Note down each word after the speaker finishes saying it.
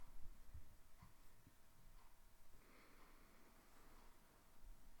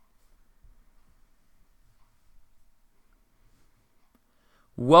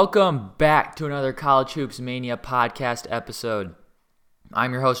Welcome back to another College Hoops Mania podcast episode.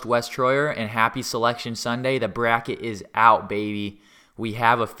 I'm your host, Wes Troyer, and happy Selection Sunday. The bracket is out, baby. We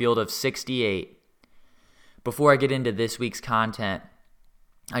have a field of 68. Before I get into this week's content,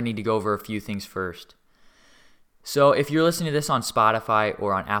 I need to go over a few things first. So if you're listening to this on Spotify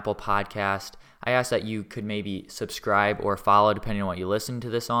or on Apple Podcast, I ask that you could maybe subscribe or follow depending on what you listen to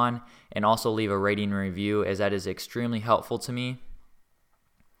this on, and also leave a rating and review, as that is extremely helpful to me.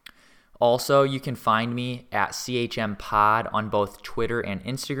 Also, you can find me at CHMPod on both Twitter and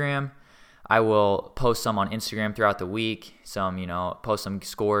Instagram. I will post some on Instagram throughout the week, post some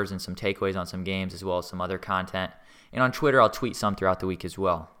scores and some takeaways on some games, as well as some other content. And on Twitter, I'll tweet some throughout the week as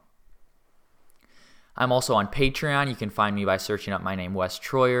well. I'm also on Patreon. You can find me by searching up my name, Wes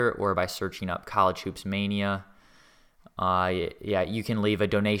Troyer, or by searching up College Hoops Mania. You can leave a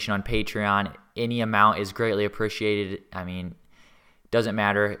donation on Patreon. Any amount is greatly appreciated. Doesn't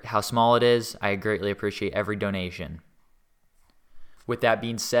matter how small it is, I greatly appreciate every donation. With that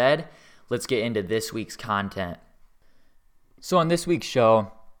being said, let's get into this week's content. So on this week's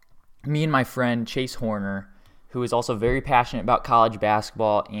show, me and my friend Chase Horner, who is also very passionate about college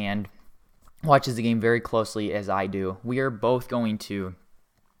basketball and watches the game very closely as I do, we are both going to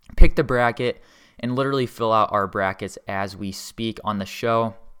pick the bracket and literally fill out our brackets as we speak on the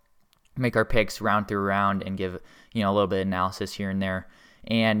show, make our picks round through round, and give a little bit of analysis here and there,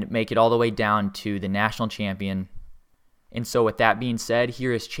 and make it all the way down to the national champion. And so with that being said,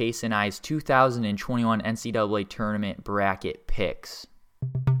 here is Chase and I's 2021 NCAA Tournament bracket picks.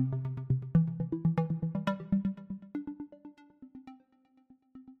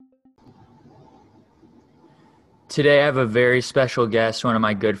 Today I have a very special guest, one of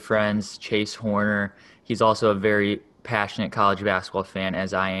my good friends, Chase Horner. He's also a very passionate college basketball fan,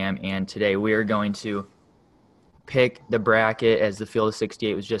 as I am, and today we are going to pick the bracket as the field of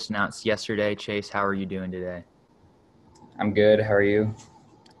 68 was just announced yesterday. Chase, how are you doing today? I'm good. How are you?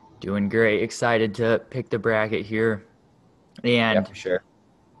 Doing great. Excited to pick the bracket here. And yeah, for sure.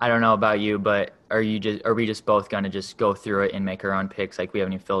 I don't know about you, but are we just both going to just go through it and make our own picks? Like, we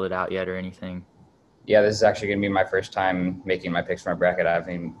haven't even filled it out yet or anything? Yeah, this is actually going to be my first time making my picks for my bracket. I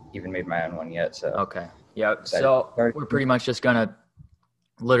haven't even made my own one yet. So okay. Yeah. So we're pretty much just going to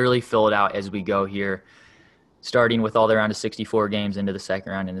literally fill it out as we go here, starting with all the round of 64 games into the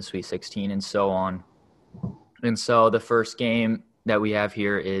second round, into Sweet 16, and so on. And so the first game that we have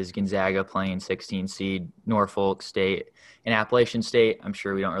here is Gonzaga playing 16 seed Norfolk State and Appalachian State. I'm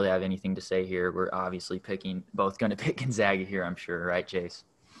sure we don't really have anything to say here. We're obviously both going to pick Gonzaga here, I'm sure. Right, Chase?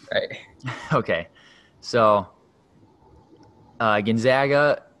 Right. Okay. So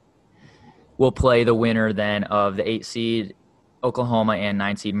Gonzaga will play the winner then of the 8 seed Oklahoma and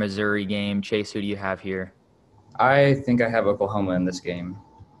 9 seed Missouri game. Chase, who do you have here? I think I have Oklahoma in this game.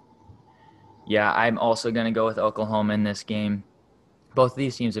 Yeah, I'm also going to go with Oklahoma in this game. Both of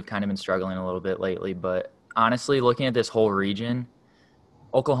these teams have kind of been struggling a little bit lately, but honestly, looking at this whole region,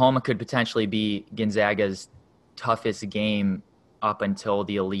 Oklahoma could potentially be Gonzaga's toughest game up until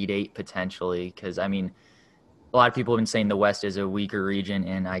the Elite Eight potentially, because, a lot of people have been saying the West is a weaker region,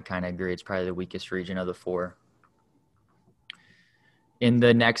 and I kind of agree. It's probably the weakest region of the four. In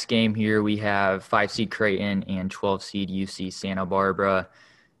the next game here, we have 5 seed Creighton and 12 seed UC Santa Barbara.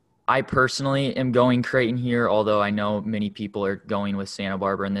 I personally am going Creighton here, although I know many people are going with Santa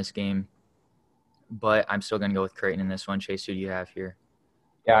Barbara in this game. But I'm still going to go with Creighton in this one. Chase, who do you have here?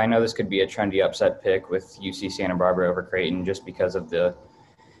 Yeah, I know this could be a trendy upset pick with UC Santa Barbara over Creighton just because of the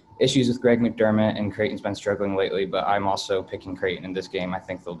issues with Greg McDermott, and Creighton's been struggling lately. But I'm also picking Creighton in this game. I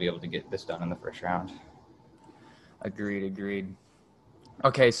think they'll be able to get this done in the first round. Agreed.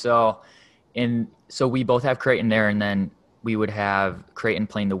 Okay, so we both have Creighton there, and then we would have Creighton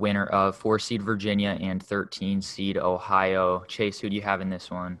playing the winner of 4 seed Virginia and 13 seed Ohio. Chase, who do you have in this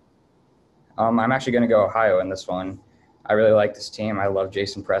one? I'm actually going to go Ohio in this one. I really like this team. I love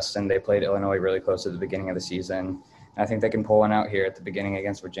Jason Preston. They played Illinois really close at the beginning of the season. And I think they can pull one out here at the beginning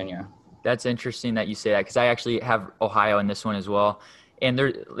against Virginia. That's interesting that you say that, because I actually have Ohio in this one as well. And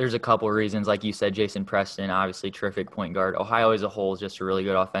there's a couple of reasons. Like you said, Jason Preston, obviously terrific point guard. Ohio as a whole is just a really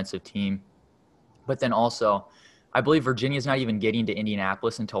good offensive team. But then also, I believe Virginia's not even getting to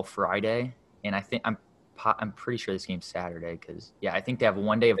Indianapolis until Friday. And I'm pretty sure this game's Saturday, because, I think they have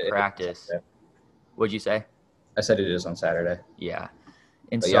one day of practice. What'd you say? I said it is on Saturday. Yeah.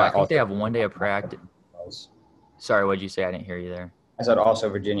 And so I think they have one day of practice. Sorry, what'd you say? I didn't hear you there. I said also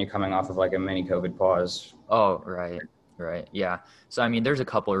Virginia coming off of like a mini COVID pause. Oh, right. Yeah. So, there's a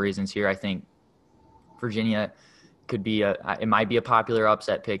couple of reasons here. I think Virginia could be it might be a popular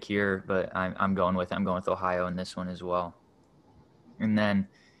upset pick here, but I'm going with Ohio in this one as well. And then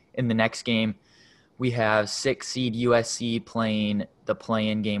in the next game, we have 6 seed USC playing the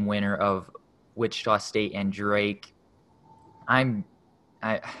play-in game winner of Wichita State and Drake. I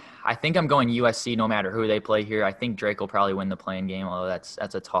think I'm going USC no matter who they play here. I think Drake will probably win the play-in game, although that's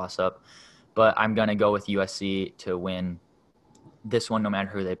a toss-up. But I'm going to go with USC to win this one no matter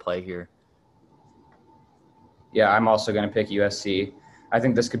who they play here. Yeah, I'm also going to pick USC. I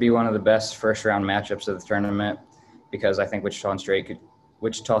think this could be one of the best first-round matchups of the tournament because I think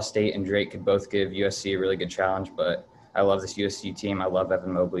Wichita State and Drake could both give USC a really good challenge, but I love this USC team. I love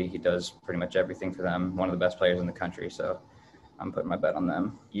Evan Mobley. He does pretty much everything for them, one of the best players in the country, so I'm putting my bet on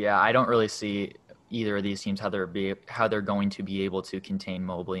them. Yeah, I don't really see either of these teams how they're going to be able to contain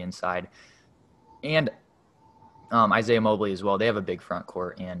Mobley inside. And Isaiah Mobley as well. They have a big front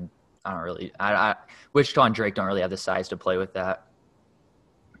court, and Wichita and Drake don't really have the size to play with that.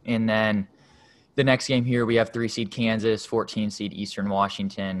 And then the next game here, we have 3 seed Kansas, 14 seed Eastern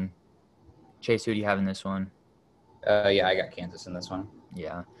Washington. Chase, who do you have in this one? Yeah, I got Kansas in this one.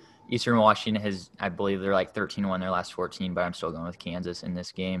 Yeah. Eastern Washington I believe they're like 13-1 their last 14, but I'm still going with Kansas in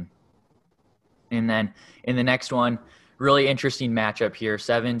this game. And then in the next one, really interesting matchup here.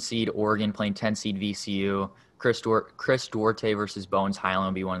 7 seed Oregon playing 10 seed VCU. Chris Duarte versus Bones Highland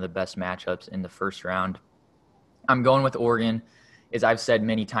will be one of the best matchups in the first round. I'm going with Oregon. As I've said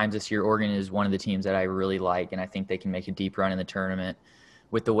many times this year, Oregon is one of the teams that I really like, and I think they can make a deep run in the tournament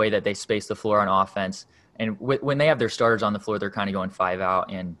with the way that they space the floor on offense. And when they have their starters on the floor, they're kind of going 5 out.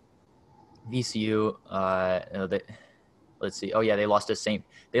 And VCU, let's see. Oh yeah, they lost to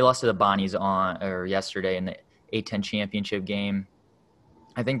the Bonnies yesterday in the A-10 championship game.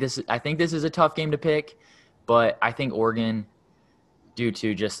 I think this is a tough game to pick, but I think Oregon, due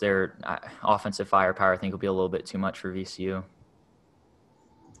to just their offensive firepower, I think will be a little bit too much for VCU.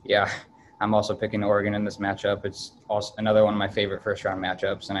 Yeah, I'm also picking Oregon in this matchup. It's also another one of my favorite first-round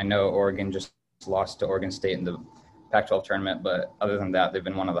matchups, and I know Oregon just lost to Oregon State in the Pac-12 tournament, but other than that, they've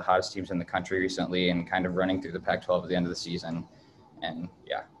been one of the hottest teams in the country recently and kind of running through the Pac-12 at the end of the season. And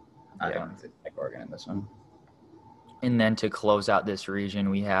I like Oregon in this one. And then to close out this region,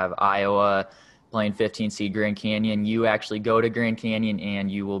 we have Iowa playing 15 seed Grand Canyon. You actually go to Grand Canyon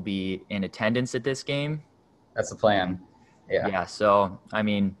and you will be in attendance at this game. That's the plan. Yeah. So, I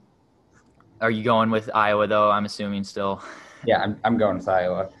mean, are you going with Iowa though? I'm assuming still. Yeah, I'm going with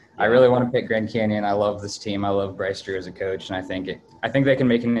Iowa. I really want to pick Grand Canyon. I love this team. I love Bryce Drew as a coach, and I think they can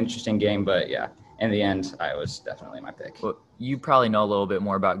make an interesting game. But yeah, in the end, Iowa's definitely my pick. Well, you probably know a little bit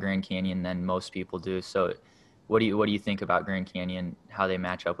more about Grand Canyon than most people do. So, what do you think about Grand Canyon? How they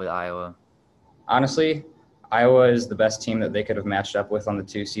match up with Iowa? Honestly, Iowa is the best team that they could have matched up with on the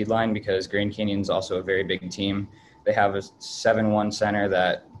 2 seed line because Grand Canyon's also a very big team. They have a 7-1 center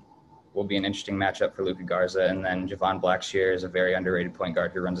that will be an interesting matchup for Luka Garza, and then Javon Blackshear is a very underrated point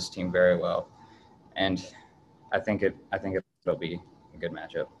guard who runs his team very well, and I think it'll be a good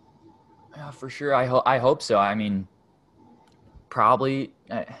matchup. Yeah, for sure. I hope so. I mean, probably.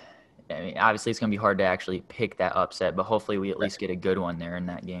 Obviously, it's going to be hard to actually pick that upset, but hopefully we at least get a good one there in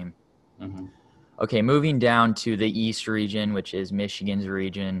that game. Mm-hmm. Okay, moving down to the East region, which is Michigan's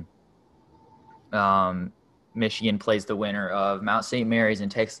region. Michigan plays the winner of Mount St. Mary's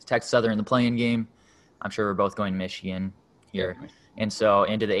and Texas Southern in the play-in game. I'm sure we're both going Michigan here. Yeah. And so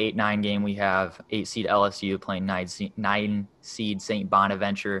into the 8-9 game, we have 8 seed LSU playing 9 seed St.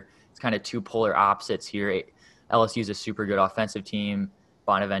 Bonaventure. It's kind of two polar opposites here. LSU is a super good offensive team.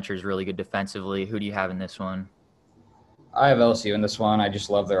 Bonaventure is really good defensively. Who do you have in this one? I have LSU in this one. I just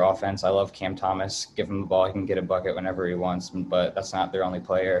love their offense. I love Cam Thomas. Give him the ball. He can get a bucket whenever he wants, but that's not their only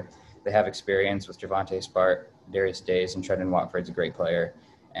player. They have experience with Javonte Spark, Darius Days, and Trendon Watford's a great player.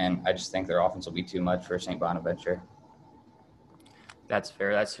 And I just think their offense will be too much for St. Bonaventure. That's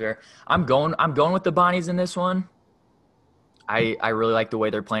fair. I'm going with the Bonnies in this one. I really like the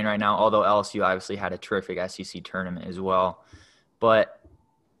way they're playing right now, although LSU obviously had a terrific SEC tournament as well. But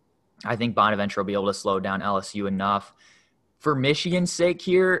I think Bonaventure will be able to slow down LSU enough. For Michigan's sake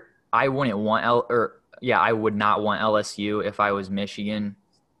here, I would not want LSU if I was Michigan.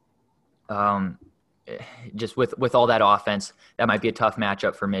 Just with all that offense, that might be a tough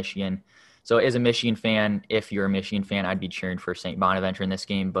matchup for Michigan. So as a Michigan fan, if you're a Michigan fan, I'd be cheering for St. Bonaventure in this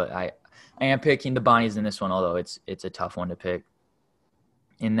game, but I am picking the Bonnies in this one, although it's a tough one to pick.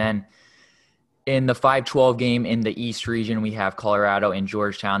 And then in the 5-12 game in the East region, we have Colorado and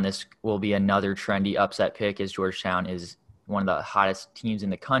Georgetown. This will be another trendy upset pick as Georgetown is one of the hottest teams in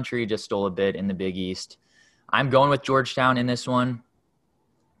the country, just stole a bid in the Big East. I'm going with Georgetown in this one.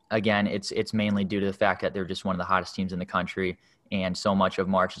 Again, it's mainly due to the fact that they're just one of the hottest teams in the country, and so much of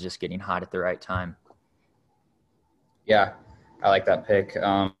March is just getting hot at the right time. Yeah, I like that pick.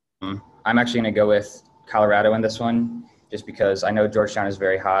 I'm actually going to go with Colorado in this one, just because I know Georgetown is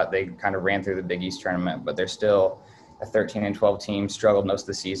very hot. They kind of ran through the Big East tournament, but they're still a 13-12 team, struggled most of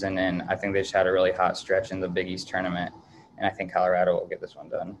the season, and I think they just had a really hot stretch in the Big East tournament, and I think Colorado will get this one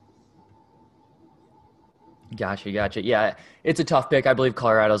done. Gotcha. Yeah, it's a tough pick. I believe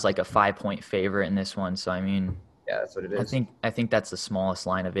Colorado's like a 5-point favorite in this one. So I mean, Yeah, that's what it I is. think I think that's the smallest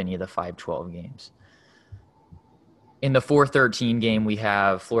line of any of the 5-12 games. In the 4-13 game, we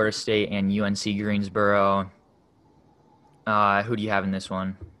have Florida State and UNC Greensboro. Who do you have in this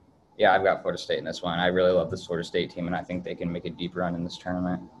one? Yeah, I've got Florida State in this one. I really love this Florida State team, and I think they can make a deep run in this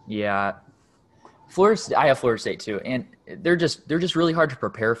tournament. Yeah, I have Florida State too, and they're just really hard to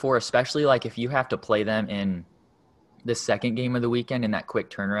prepare for, especially like if you have to play them in the second game of the weekend in that quick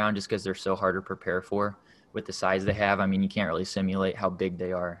turnaround, just because they're so hard to prepare for with the size they have. I mean, you can't really simulate how big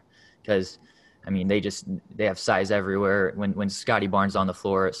they are because, I mean, they have size everywhere. When Scotty Barnes is on the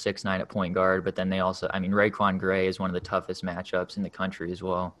floor at 6'9" at point guard, but then they also, I mean, Raekwon Gray is one of the toughest matchups in the country as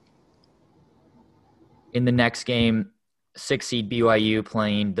well. In the next game, 6 seed BYU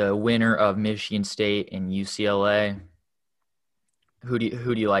playing the winner of Michigan State and UCLA. Who do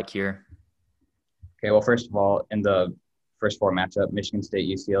you like here? Okay, well, first of all, in the first four matchup, Michigan State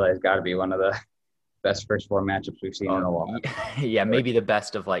UCLA has got to be one of the best first four matchups we've seen in a while. Yeah, maybe the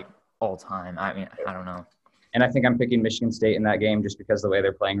best of like all time. I mean, I don't know. And I think I'm picking Michigan State in that game just because the way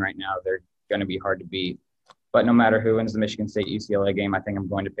they're playing right now, they're going to be hard to beat. But no matter who wins the Michigan State UCLA game, I think I'm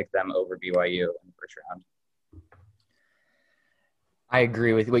going to pick them over BYU in the first round. I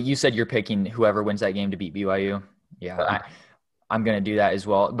agree with what you said. You're picking whoever wins that game to beat BYU. Yeah, I'm going to do that as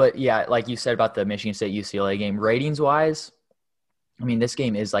well. But yeah, like you said about the Michigan State UCLA game, ratings wise, I mean, this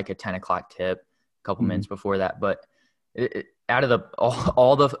game is like a 10 o'clock tip, a couple minutes before that. But out of the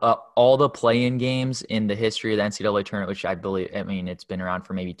all the play-in games in the history of the NCAA tournament, which I believe, I mean, it's been around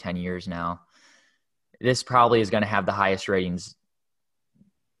for maybe 10 years now, this probably is going to have the highest ratings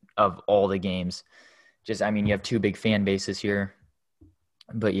of all the games. Just, I mean, you have two big fan bases here.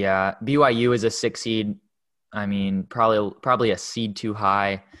 But yeah, BYU is a 6 seed. I mean, probably a seed too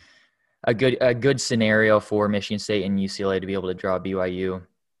high. A good scenario for Michigan State and UCLA to be able to draw BYU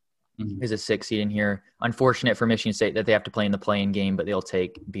is a 6 seed in here. Unfortunate for Michigan State that they have to play in the play-in game, but they'll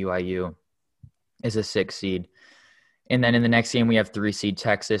take BYU as a 6 seed. And then in the next game, we have 3 seed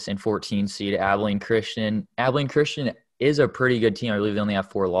Texas and 14 seed Abilene Christian. Abilene Christian is a pretty good team. I believe they only have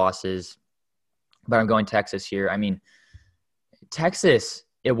 4 losses, but I'm going Texas here. I mean, Texas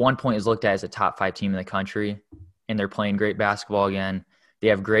at one point is looked at as a top 5 team in the country, and they're playing great basketball again. They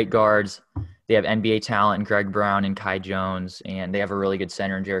have great guards. They have NBA talent in Greg Brown and Kai Jones, and they have a really good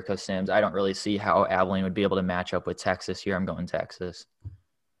center in Jericho Sims. I don't really see how Abilene would be able to match up with Texas here. I'm going Texas.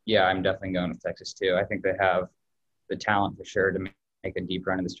 Yeah, I'm definitely going with Texas too. I think they have the talent for sure to make a deep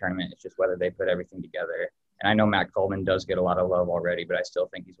run in this tournament. It's just whether they put everything together. And I know Matt Coleman does get a lot of love already, but I still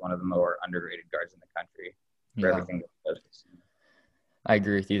think he's one of the more underrated guards in the country for everything that he does. I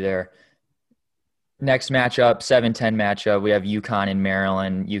agree with you there. Next matchup, 7-10 matchup, we have UConn and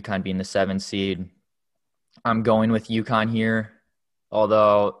Maryland, UConn being the 7 seed. I'm going with UConn here,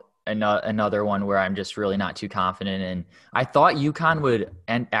 although another one where I'm just really not too confident in. I thought UConn would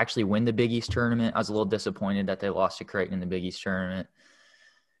actually win the Big East tournament. I was a little disappointed that they lost to Creighton in the Big East tournament.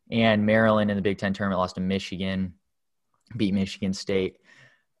 And Maryland in the Big Ten tournament lost to Michigan, beat Michigan State.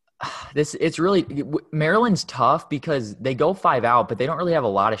 It's really – Maryland's tough because they go 5 out, but they don't really have a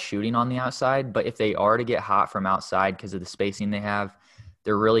lot of shooting on the outside. But if they are to get hot from outside because of the spacing they have,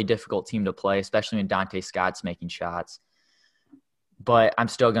 they're a really difficult team to play, especially when Dante Scott's making shots. But I'm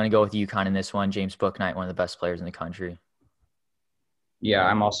still going to go with UConn in this one. James Bouknight, one of the best players in the country. Yeah,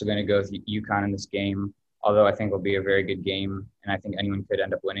 I'm also going to go with UConn in this game, although I think it'll be a very good game, and I think anyone could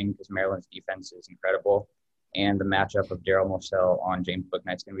end up winning because Maryland's defense is incredible. And the matchup of Daryl Morcell on James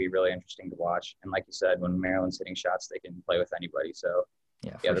Bouknight is going to be really interesting to watch. And like you said, when Maryland's hitting shots, they can play with anybody. So,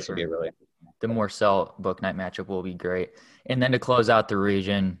 yeah, this will be a really interesting matchup. The Morcell-Bouknight matchup will be great. And then to close out the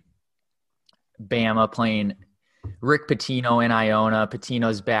region, Bama playing Rick Pitino in Iona.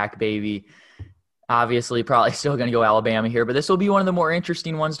 Pitino's back, baby. Obviously, probably still going to go Alabama here, but this will be one of the more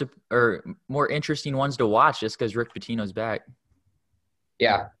interesting ones to watch just because Rick Pitino's back.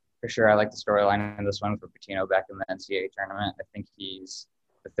 Yeah, for sure. I like the storyline in this one for Pitino back in the NCAA tournament. I think he's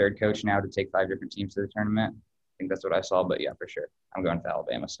the 3rd coach now to take 5 different teams to the tournament. I think that's what I saw, but yeah, for sure. I'm going with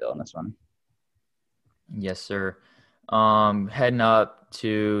Alabama still in this one. Yes, sir. Heading up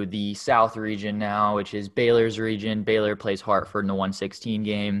to the South region now, which is Baylor's region. Baylor plays Hartford in the 116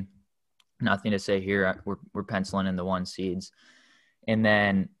 game. Nothing to say here. We're penciling in the 1 seeds. And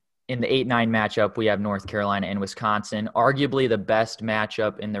then In the 8-9 matchup, we have North Carolina and Wisconsin. Arguably the best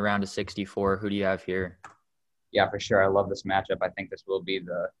matchup in the round of 64. Who do you have here? Yeah, for sure. I love this matchup. I think this will be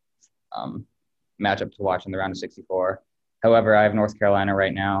the matchup to watch in the round of 64. However, I have North Carolina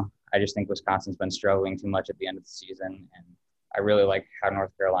right now. I just think Wisconsin's been struggling too much at the end of the season, and I really like how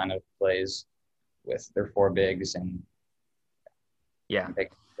North Carolina plays with their four bigs. And Yeah. I'm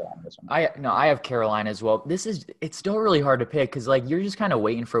picking Carolina this one. I have Carolina as well. It's still really hard to pick because like you're just kind of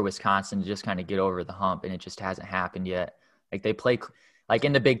waiting for Wisconsin to just kind of get over the hump, and it just hasn't happened yet. Like they play like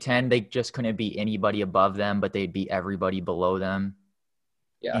in the Big Ten, they just couldn't beat anybody above them, but they'd beat everybody below them.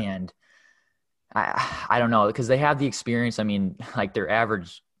 Yeah. And I don't know because they have the experience. I mean, like their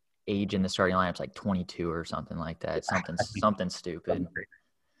average age in the starting lineup's like 22 or something like that. Something stupid.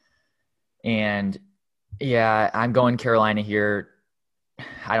 And yeah, I'm going Carolina here.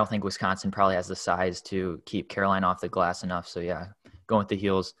 I don't think Wisconsin probably has the size to keep Carolina off the glass enough. So yeah, going with the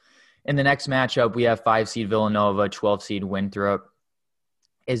Heels. In the next matchup, we have 5-seed Villanova, 12-seed Winthrop.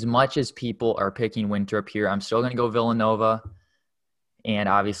 As much as people are picking Winthrop here, I'm still going to go Villanova. And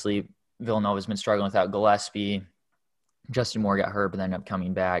obviously, Villanova's been struggling without Gillespie. Justin Moore got hurt, but ended up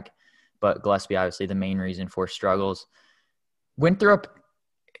coming back. But Gillespie, obviously, the main reason for struggles. Winthrop,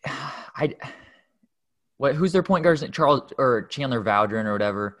 who's their point guard? Charles or Chandler Vaudrin or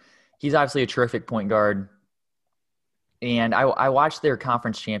whatever. He's obviously a terrific point guard. And I watched their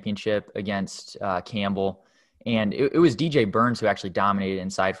conference championship against Campbell, and it was DJ Burns who actually dominated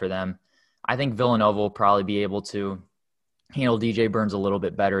inside for them. I think Villanova will probably be able to handle DJ Burns a little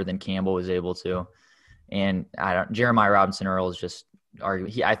bit better than Campbell was able to. And Jeremiah Robinson Earl is just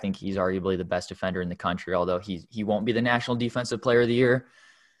I think he's arguably the best defender in the country, although he won't be the National Defensive Player of the Year.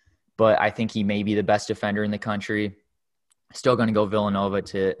 But I think he may be the best defender in the country. Still going to go Villanova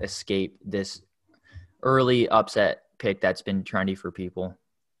to escape this early upset pick that's been trendy for people.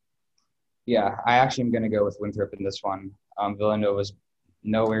 Yeah, I actually am going to go with Winthrop in this one. Villanova's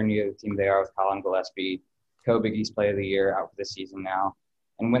nowhere near the team they are with Colin Gillespie, co-Big East Player of the Year out for this season now.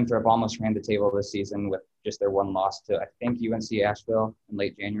 And Winthrop almost ran the table this season with just their one loss to, I think, UNC Asheville in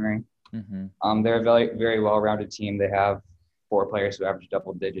late January. Mm-hmm. They're a very, very well-rounded team. They have 4 players who average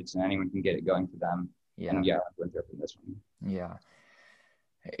double digits, and anyone can get it going for them. Yeah. And yeah, Winthrop in this one. Yeah.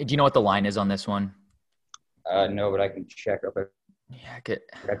 Do you know what the line is on this one? No, but I can check real quick. Yeah,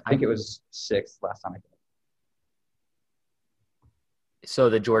 I think it was 6 last time I checked. So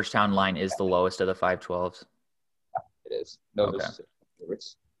the Georgetown line is the lowest of the 5-12s? It is. No, okay.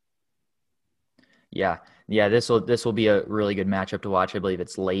 Yeah, this will be a really good matchup to watch. I believe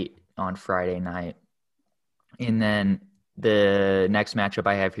it's late on Friday night. And then the next matchup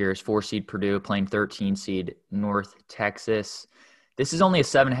I have here is 4-seed Purdue playing 13-seed North Texas. This is only a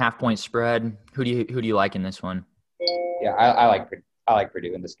 7.5 point spread. Who do you like in this one? Yeah, I like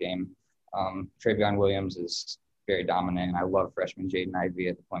Purdue in this game. Travion Williams is very dominant, and I love freshman Jaden Ivey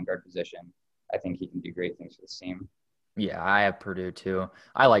at the point guard position. I think he can do great things for this team. Yeah, I have Purdue too.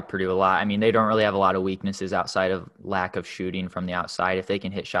 I like Purdue a lot. I mean, they don't really have a lot of weaknesses outside of lack of shooting from the outside. If they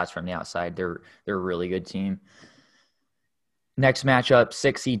can hit shots from the outside, they're a really good team. Next matchup,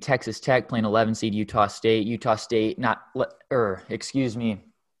 6-seed Texas Tech playing 11-seed Utah State. Utah State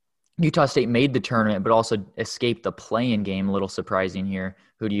made the tournament, but also escaped the play-in game. A little surprising here.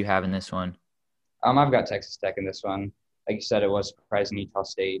 Who do you have in this one? I've got Texas Tech in this one. Like you said, it was surprising Utah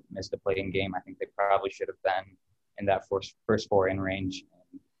State missed the play-in game. I think they probably should have been in that first 4 in range.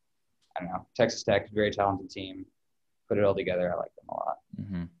 And I don't know. Texas Tech, very talented team. Put it all together. I like them a lot.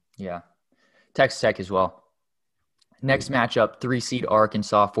 Mm-hmm. Yeah. Texas Tech as well. Next matchup, 3-seed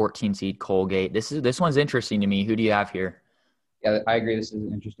Arkansas, 14-seed Colgate. This one's interesting to me. Who do you have here? Yeah, I agree. This is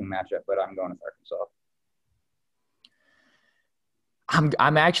an interesting matchup, but I'm going with Arkansas.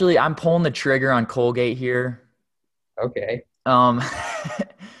 I'm pulling the trigger on Colgate here. Okay.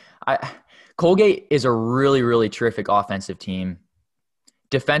 Colgate is a really, really terrific offensive team.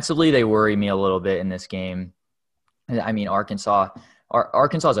 Defensively, they worry me a little bit in this game. I mean, Arkansas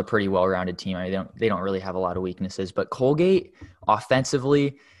is a pretty well-rounded team. I mean, they don't really have a lot of weaknesses. But Colgate,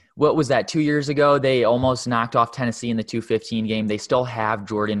 offensively, what was that, 2 years ago? They almost knocked off Tennessee in the 2-15 game. They still have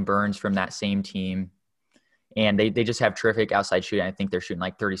Jordan Burns from that same team. And they just have terrific outside shooting. I think they're shooting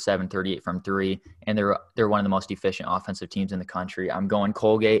like 37, 38 from 3. And they're one of the most efficient offensive teams in the country. I'm going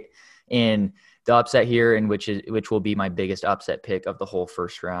Colgate in the upset here, and which will be my biggest upset pick of the whole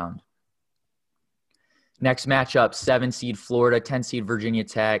first round. Next matchup, 7-seed Florida, 10-seed Virginia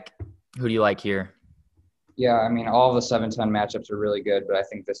Tech. Who do you like here? Yeah, I mean, all the 7-10 matchups are really good, but I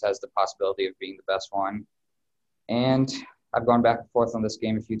think this has the possibility of being the best one. And I've gone back and forth on this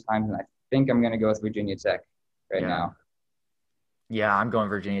game a few times, and I think I'm going to go with Virginia Tech now. Yeah, I'm going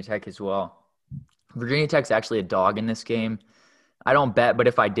Virginia Tech as well. Virginia Tech's actually a dog in this game. I don't bet, but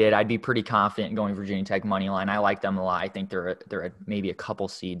if I did, I'd be pretty confident in going Virginia Tech money line. I like them a lot. I think they're maybe a couple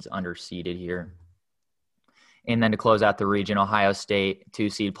seeds underseeded here. And then to close out the region, Ohio State, 2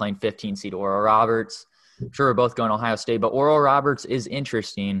 seed, playing 15 seed Oral Roberts. Sure, we're both going Ohio State, but Oral Roberts is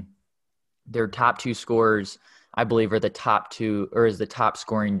interesting. Their top 2 scorers, I believe, are the top 2 or is the top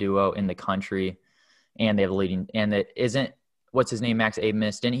scoring duo in the country. And they have the leading, and it isn't, what's his name, Max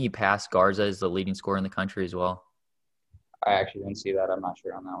Abmas? Didn't he pass Garza as the leading scorer in the country as well? I actually didn't see that. I'm not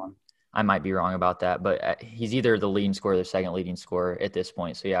sure on that one. I might be wrong about that, but he's either the leading scorer or the second leading scorer at this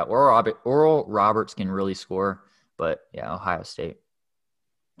point. So, yeah, Oral Roberts can really score, but, yeah, Ohio State.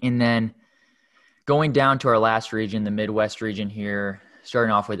 And then going down to our last region, the Midwest region here,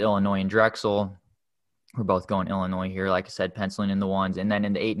 starting off with Illinois and Drexel. We're both going Illinois here, like I said, penciling in the ones. And then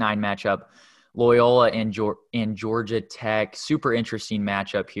in the 8-9 matchup, Loyola and Georgia Tech. Super interesting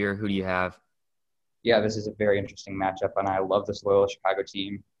matchup here. Who do you have? Yeah, this is a very interesting matchup, and I love this Loyola Chicago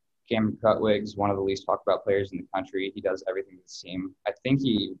team. Cameron Krutwig's one of the least talked about players in the country. He does everything with this team. I think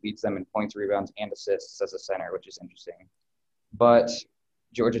he leads them in points, rebounds, and assists as a center, which is interesting. But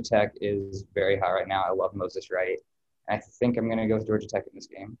Georgia Tech is very high right now. I love Moses Wright. I think I'm going to go with Georgia Tech in this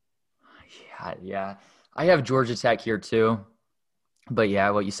game. Yeah. I have Georgia Tech here too. But yeah,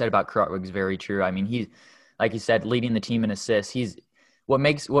 what you said about Krutwig is very true. I mean, he's, like you said, leading the team in assists. He's what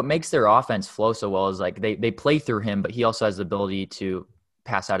makes their offense flow so well is like they play through him, but he also has the ability to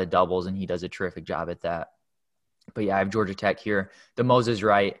pass out of doubles, and he does a terrific job at that. But yeah, I have Georgia Tech here. The Moses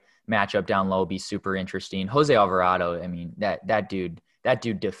Wright matchup down low will be super interesting. Jose Alvarado, I mean, that dude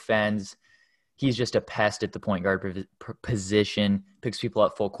defends. He's just a pest at the point guard position, picks people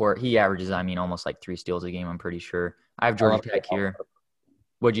up full court. He averages, I mean, almost like 3 steals a game, I'm pretty sure. I have Georgia Tech here.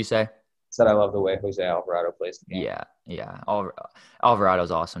 What'd you say? Said I love the way Jose Alvarado plays the game. Yeah.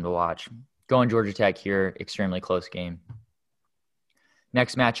 Alvarado's awesome to watch. Going Georgia Tech here, extremely close game.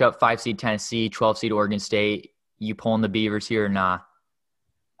 Next matchup, 5-seed Tennessee, 12-seed Oregon State. You pulling the Beavers here or nah?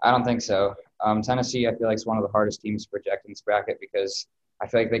 I don't think so. Tennessee, I feel like, is one of the hardest teams to project in this bracket because I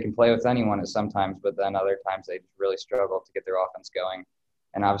feel like they can play with anyone at sometimes, but then other times they really struggle to get their offense going.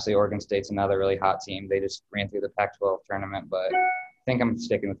 And obviously Oregon State's another really hot team. They just ran through the Pac-12 tournament, but I think I'm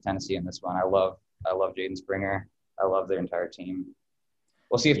sticking with Tennessee in this one. I love Jaden Springer. I love their entire team.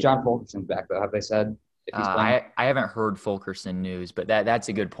 We'll see if John Fulkerson's back, though. Have they said if he's playing? I haven't heard Fulkerson news, but that's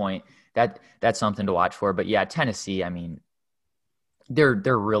a good point. That's something to watch for. But yeah, Tennessee, I mean, they're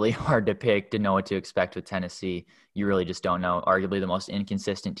really hard to pick to know what to expect with Tennessee. You really just don't know. Arguably the most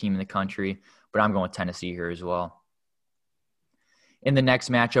inconsistent team in the country, but I'm going with Tennessee here as well. In the next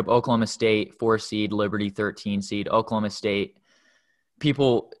matchup, Oklahoma State, 4-seed, Liberty, 13-seed. Oklahoma State,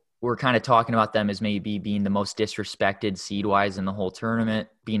 people were kind of talking about them as maybe being the most disrespected seed-wise in the whole tournament,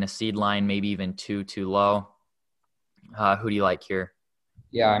 being a seed line, maybe even too low. Who do you like here?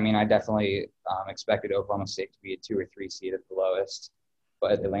 Yeah, I mean, I definitely expected Oklahoma State to be a 2 or 3 seed at the lowest,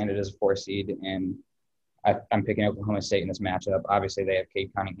 but they landed as a 4 seed, and I'm picking Oklahoma State in this matchup. Obviously, they have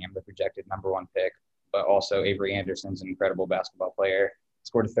Cade Cunningham, the projected #1 pick, but also Avery Anderson's an incredible basketball player.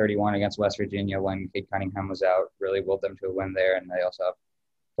 Scored a 31 against West Virginia when Cade Cunningham was out, really willed them to a win there, and they also have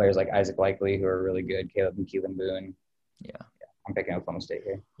players like Isaac Likely who are really good, Caleb and Keelan Boone. Yeah, I'm picking Oklahoma State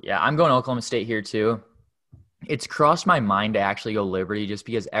here. Yeah, I'm going Oklahoma State here too. It's crossed my mind to actually go Liberty just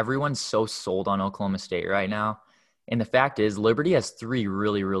because everyone's so sold on Oklahoma State right now. And the fact is, Liberty has 3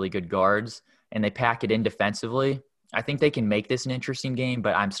 really, really good guards, and they pack it in defensively. I think they can make this an interesting game,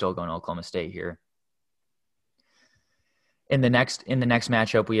 but I'm still going Oklahoma State here. In the next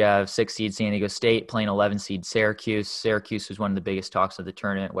matchup, we have 6-seed San Diego State playing 11-seed Syracuse. Syracuse was one of the biggest talks of the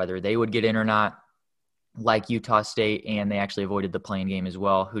tournament, whether they would get in or not, like Utah State, and they actually avoided the play-in game as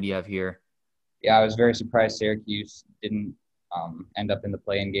well. Who do you have here? Yeah, I was very surprised Syracuse didn't end up in the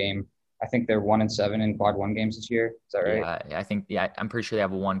play-in game. I think they're 1-7 in quad 1 games this year. Is that right? Yeah, I'm pretty sure they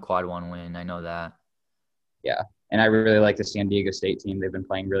have a 1 quad 1 win. I know that. Yeah, and I really like the San Diego State team. They've been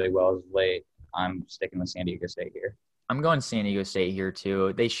playing really well as of late. I'm sticking with San Diego State here. I'm going San Diego State here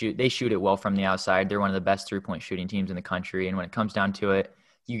too. They shoot it well from the outside. They're one of the best 3-point shooting teams in the country. And when it comes down to it,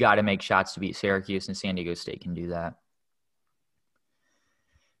 you got to make shots to beat Syracuse, and San Diego State can do that.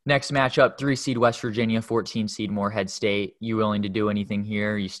 Next matchup, 3-seed West Virginia, 14-seed Morehead State. You willing to do anything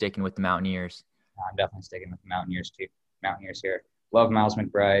here? Or are you sticking with the Mountaineers? I'm definitely sticking with the Mountaineers too. Mountaineers here. Love Miles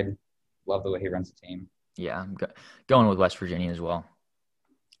McBride. Love the way he runs the team. Yeah, I'm going with West Virginia as well.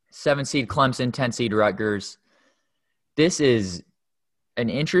 7-seed Clemson, 10-seed Rutgers. This is an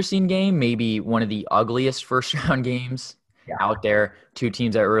interesting game, maybe one of the ugliest first-round games out there. 2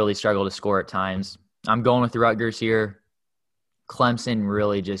 teams that really struggle to score at times. I'm going with the Rutgers here. Clemson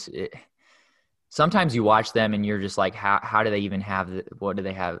really just sometimes you watch them and you're just like, how do they even have what do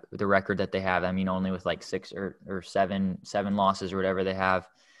they have the record that they have? I mean, only with like 6 or 7 losses or whatever they have.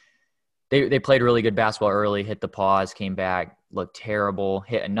 They played really good basketball early, hit the pause, came back, looked terrible,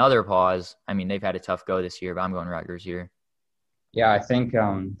 hit another pause. I mean, they've had a tough go this year, but I'm going Rutgers here. Yeah, I think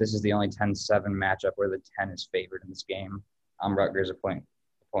this is the only 10-7 matchup where the 10 is favored in this game. Rutgers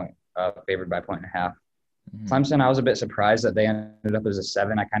favored by 1.5 points. Mm-hmm. Clemson, I was a bit surprised that they ended up as a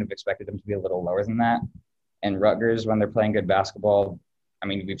 7. I kind of expected them to be a little lower than that. And Rutgers, when they're playing good basketball, I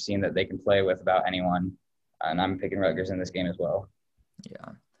mean, we've seen that they can play with about anyone. And I'm picking Rutgers in this game as well.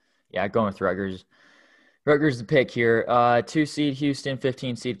 Yeah, going with Rutgers. Rutgers the pick here. 2 seed Houston,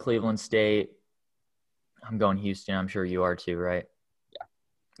 15 seed Cleveland State. I'm going Houston. I'm sure you are too, right?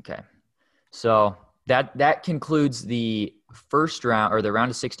 Yeah. Okay. So that concludes the first round or the round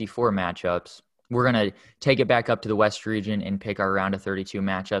of 64 matchups. We're going to take it back up to the West region and pick our round of 32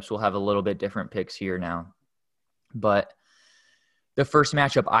 matchups. We'll have a little bit different picks here now. But the first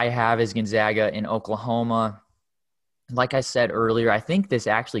matchup I have is Gonzaga in Oklahoma. Like I said earlier, I think this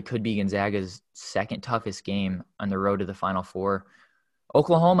actually could be Gonzaga's second toughest game on the road to the Final Four.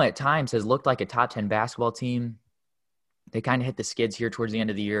 Oklahoma at times has looked like a top 10 basketball team. They kind of hit the skids here towards the end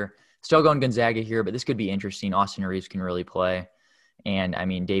of the year. Still going Gonzaga here, but this could be interesting. Austin Reeves can really play. And, I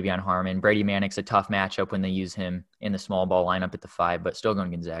mean, Davion Harmon. Brady Manick's a tough matchup when they use him in the small ball lineup at the 5, but still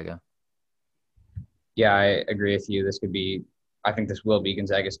going Gonzaga. Yeah, I agree with you. I think this will be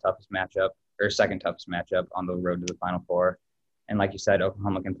Gonzaga's toughest matchup, or second toughest matchup on the road to the Final Four. And like you said,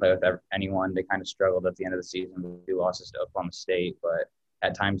 Oklahoma can play with anyone. They kind of struggled at the end of the season with 2 losses to Oklahoma State, but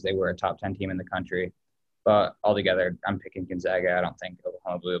at times they were a top 10 team in the country. But altogether, I'm picking Gonzaga. I don't think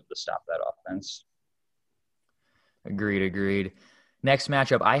Oklahoma will be able to stop that offense. Agreed. Next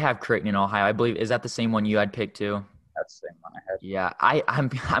matchup, I have Creighton in Ohio. I believe, is that the same one you had picked too? That's the same one I had. Yeah,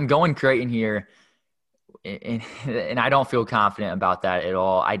 I'm going Creighton here, and I don't feel confident about that at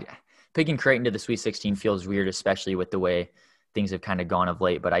all. Picking Creighton to the Sweet 16 feels weird, especially with the way things have kind of gone of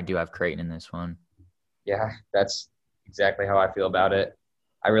late, but I do have Creighton in this one. Yeah, that's exactly how I feel about it.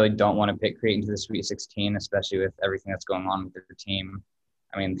 I really don't want to pick Creighton to the Sweet 16, especially with everything that's going on with their team.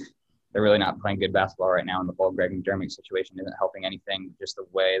 I mean, they're really not playing good basketball right now, and the whole Greg McDermott situation isn't helping anything, just the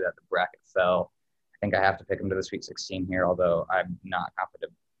way that the bracket fell. I think I have to pick them to the Sweet 16 here, although I'm not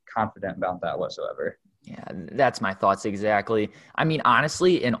confident about that whatsoever. Yeah, that's my thoughts exactly. I mean,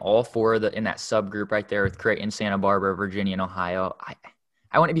 honestly, in all 4 in that subgroup right there with Creighton, Santa Barbara, Virginia, and Ohio,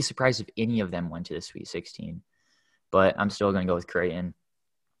 I wouldn't be surprised if any of them went to the Sweet 16. But I'm still going to go with Creighton.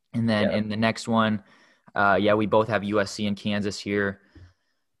 And then in the next one, we both have USC and Kansas here.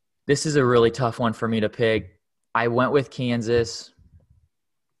 This is a really tough one for me to pick. I went with Kansas.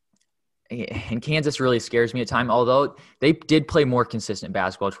 And Kansas really scares me at times, although they did play more consistent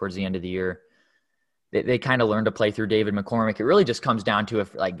basketball towards the end of the year. They kind of learned to play through David McCormick. It really just comes down to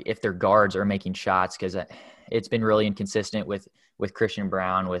if their guards are making shots, because it's been really inconsistent with Christian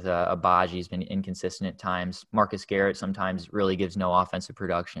Brown, with Abaji's been inconsistent at times. Marcus Garrett sometimes really gives no offensive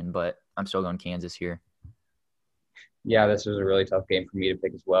production, but I'm still going Kansas here. Yeah, this was a really tough game for me to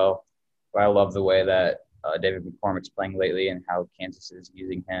pick as well. But I love the way that David McCormick's playing lately and how Kansas is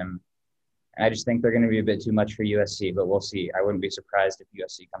using him. And I just think they're going to be a bit too much for USC, but we'll see. I wouldn't be surprised if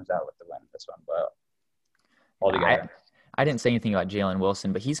USC comes out with the win this one, but altogether. I didn't say anything about Jalen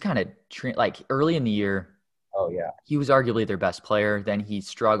Wilson, but he's kind of early in the year. Oh, yeah. He was arguably their best player. Then he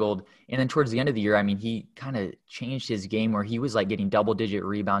struggled. And then towards the end of the year, I mean, he kind of changed his game where he was getting double-digit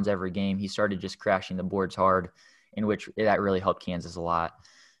rebounds every game. He started just crashing the boards hard, in which that really helped Kansas a lot.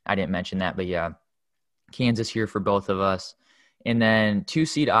 I didn't mention that, but yeah, Kansas here for both of us. And then 2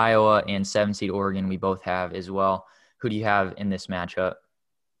 seed Iowa and 7 seed Oregon we both have as well. Who do you have in this matchup?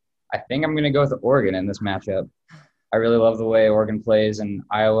 I think I'm going to go with Oregon in this matchup. I really love the way Oregon plays, and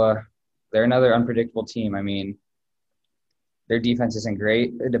Iowa, they're another unpredictable team. I mean, their defense isn't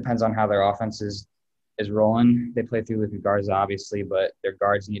great. It depends on how their offense is rolling. They play through Luka Garza, obviously, but their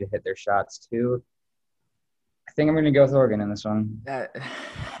guards need to hit their shots too. I think I'm going to go with Oregon in this one.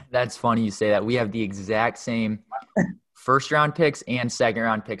 That's funny you say that. We have the exact same first-round picks and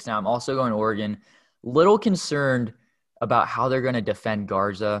second-round picks. Now, I'm also going Oregon. Little concerned about how they're going to defend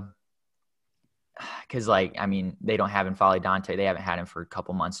Garza because, they don't have N'Faly Dante. They haven't had him for a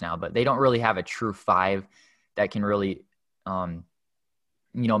couple months now, but they don't really have a true 5 that can really,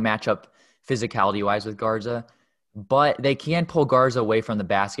 match up physicality-wise with Garza. But they can pull Garza away from the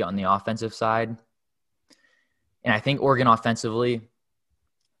basket on the offensive side. And I think Oregon offensively,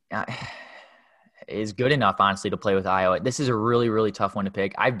 is good enough, honestly, to play with Iowa. This is a really, really tough one to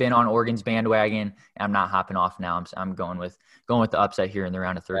pick. I've been on Oregon's bandwagon, and I'm not hopping off now. I'm going with the upset here in the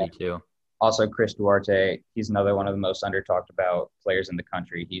round of 32. Also, Chris Duarte, he's another one of the most under-talked about players in the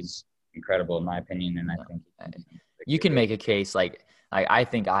country. He's incredible, in my opinion, and I think you can make a case. Like I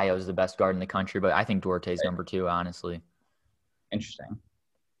think Iowa's the best guard in the country, but I think Duarte's number 2, honestly. Interesting.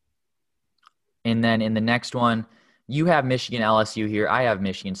 And then in the next one, you have Michigan LSU here. I have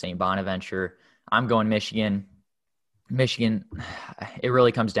Michigan St. Bonaventure. I'm going Michigan. Michigan, it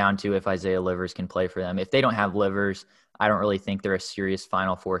really comes down to if Isaiah Livers can play for them. If they don't have Livers, I don't really think they're a serious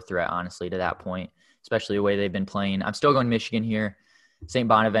Final Four threat, honestly, to that point, especially the way they've been playing. I'm still going Michigan here. St.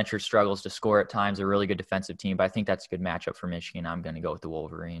 Bonaventure struggles to score at times, a really good defensive team, but I think that's a good matchup for Michigan. I'm going to go with the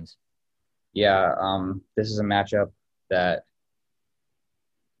Wolverines. Yeah, this is a matchup that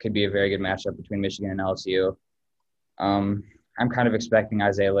could be a very good matchup between Michigan and LSU. I'm kind of expecting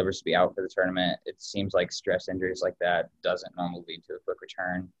Isaiah Livers to be out for the tournament. It seems like stress injuries like that doesn't normally lead to a quick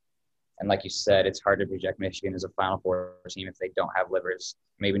return. And like you said, it's hard to project Michigan as a Final Four team if they don't have Livers.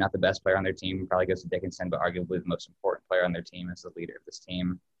 Maybe not the best player on their team, probably goes to Dickinson, but arguably the most important player on their team as the leader of this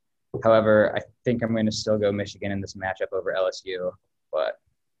team. However, I think I'm going to still go Michigan in this matchup over LSU, but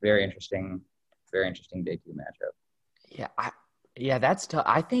very interesting day 2 matchup. Yeah, that's tough.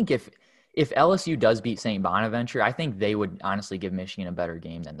 I think if LSU does beat St. Bonaventure, I think they would honestly give Michigan a better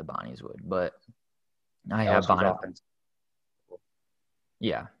game than the Bonnies would. But I have Bonaventure.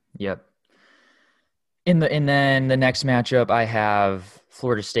 Yeah, yep. And then the next matchup, I have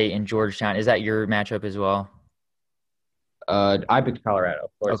Florida State and Georgetown. Is that your matchup as well? I picked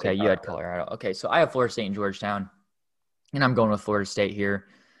Colorado. Okay, you had Colorado. Okay, so I have Florida State and Georgetown, and I'm going with Florida State here.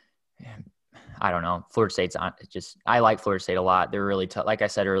 I don't know. Florida State's I like Florida State a lot. They're really tough. Like I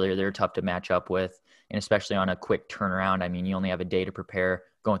said earlier, they're tough to match up with, and especially on a quick turnaround. I mean, you only have a day to prepare.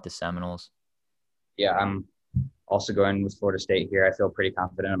 Going with the Seminoles. Yeah, I'm also going with Florida State here. I feel pretty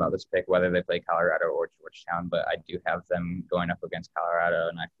confident about this pick, whether they play Colorado or Georgetown, but I do have them going up against Colorado,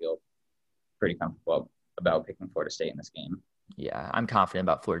 and I feel pretty comfortable about picking Florida State in this game. Yeah, I'm confident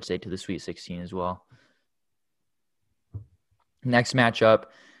about Florida State to the Sweet 16 as well. Next matchup,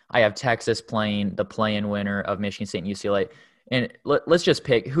 I have Texas playing the play-in winner of Michigan State and UCLA. And let's just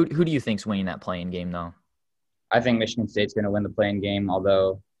pick who do you think's winning that play-in game, though? I think Michigan State's going to win the play-in game,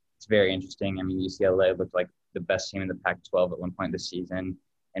 although it's very interesting. I mean, UCLA looked like the best team in the Pac-12 at one point this season,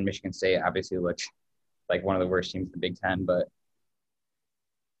 and Michigan State obviously looked like one of the worst teams in the Big Ten. But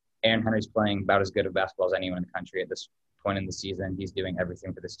Aaron Henry's playing about as good of basketball as anyone in the country at this point in the season. He's doing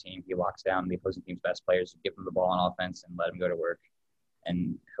everything for this team. He locks down the opposing team's best players, give them the ball on offense, and let them go to work.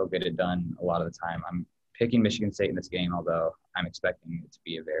 And he'll get it done a lot of the time. I'm picking Michigan State in this game, although I'm expecting it to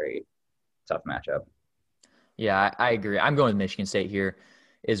be a very tough matchup. Yeah, I agree. I'm going with Michigan State here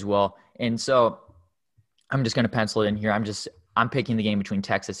as well. And so I'm just going to pencil it in here. I'm picking the game between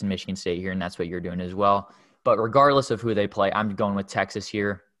Texas and Michigan State here, and that's what you're doing as well. But regardless of who they play, I'm going with Texas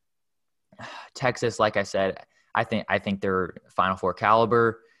here. Texas, like I said, I think they're Final Four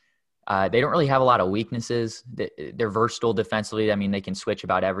caliber. They don't really have a lot of weaknesses. They're versatile defensively. I mean, they can switch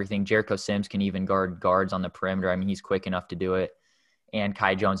about everything. Jericho Sims can even guard guards on the perimeter. I mean, he's quick enough to do it. And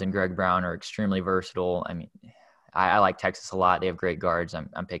Kai Jones and Greg Brown are extremely versatile. I mean, I like Texas a lot. They have great guards.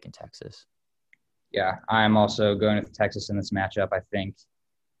 I'm picking Texas. Yeah, I'm also going with Texas in this matchup. I think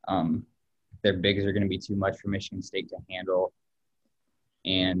their bigs are going to be too much for Michigan State to handle.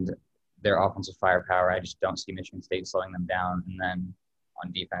 And their offensive firepower, I just don't see Michigan State slowing them down. And then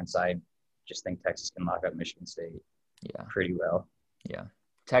on defense, I just think Texas can lock up Michigan State pretty well. Yeah.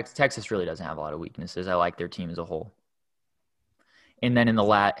 Texas really doesn't have a lot of weaknesses. I like their team as a whole. And then in the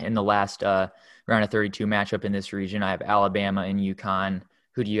last round of 32 matchup in this region, I have Alabama and UConn.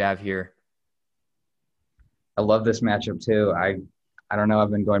 Who do you have here? I love this matchup too. I don't know. I've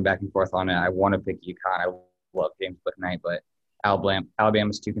been going back and forth on it. I want to pick UConn. I love James Bouknight, but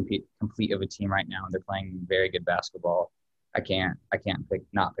Alabama's too complete of a team right now, and they're playing very good basketball. I can't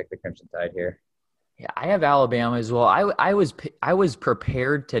not pick the Crimson Tide here. Yeah, I have Alabama as well. I was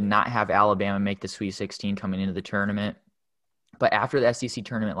prepared to not have Alabama make the Sweet 16 coming into the tournament. But after the SEC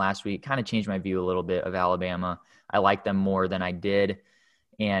tournament last week, kind of changed my view a little bit of Alabama. I like them more than I did.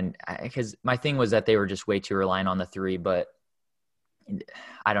 And because my thing was that they were just way too reliant on the three, but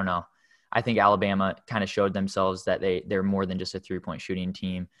I don't know. I think Alabama kind of showed themselves that they're more than just a three-point shooting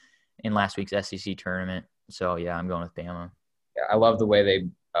team in last week's SEC tournament. So, yeah, I'm going with Bama. Yeah, I love the way they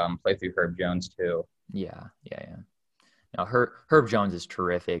play through Herb Jones too. Yeah. Now, Herb Jones is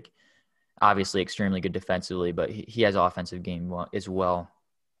terrific. Obviously extremely good defensively, but he has offensive game as well.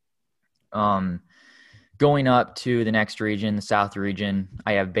 Going up to the next region, the South region,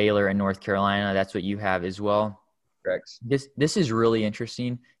 I have Baylor and North Carolina. That's what you have as well. Correct. This is really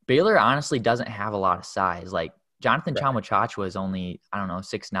interesting. Baylor honestly doesn't have a lot of size. Like Jonathan Right. Chamachachwa is only, I don't know,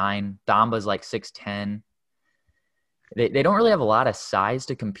 6'9". Damba's like 6'10". They don't really have a lot of size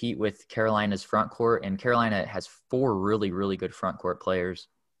to compete with Carolina's front court, and Carolina has 4 really, really good front court players.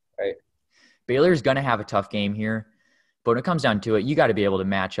 Right. Baylor's going to have a tough game here, but when it comes down to it, you got to be able to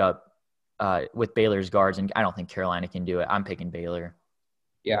match up with Baylor's guards, and I don't think Carolina can do it. I'm picking Baylor.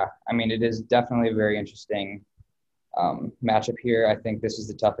 Yeah, I mean, it is definitely a very interesting matchup here. I think this is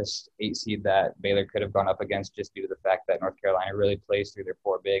the toughest 8 seed that Baylor could have gone up against, just due to the fact that North Carolina really plays through their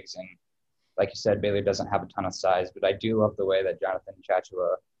 4 bigs. And like you said, Baylor doesn't have a ton of size, but I do love the way that Jonathan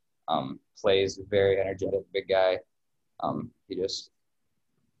Chachua plays. Very energetic, big guy. He just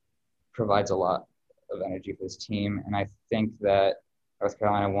provides a lot of energy for his team. And I think that North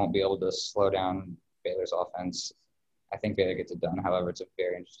Carolina won't be able to slow down Baylor's offense. I think Baylor gets it done. However, it's a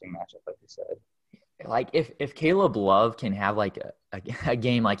very interesting matchup, like you said. Like if Caleb Love can have like a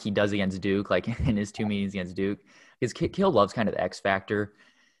game like he does against Duke, like in his 2 meetings against Duke, because Caleb Love's kind of the X factor.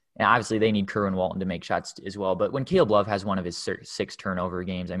 And obviously they need Kerwin Walton to make shots as well. But when Caleb Love has one of his 6 turnover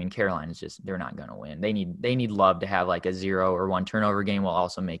games, I mean, Carolina's just, they're not going to win. They need Love to have like a 0 or 1 turnover game while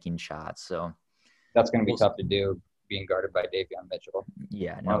also making shots. So that's going to be tough to do, being guarded by Davion Mitchell.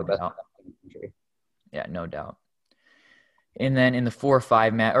 Yeah, one no of the best doubt. in the country. Yeah, no doubt. And then in the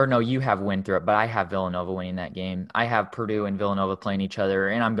 4-5 match, or no, you have Winthrop, but I have Villanova winning that game. I have Purdue and Villanova playing each other,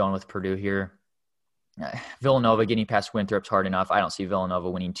 and I'm going with Purdue here. Villanova getting past Winthrop's hard enough. I don't see Villanova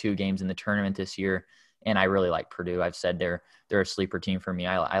winning 2 games in the tournament this year, and I really like Purdue. I've said they're a sleeper team for me.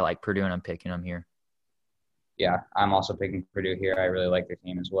 I like Purdue, and I'm picking them here. Yeah, I'm also picking Purdue here. I really like their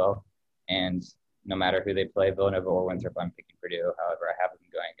team as well. And no matter who they play, Villanova or Winthrop, I'm picking Purdue. However, I have them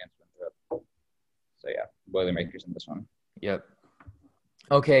going against Winthrop. So, yeah, Boilermakers in this one. Yep.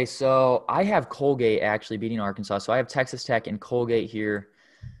 Okay, so I have Colgate actually beating Arkansas. So I have Texas Tech and Colgate here.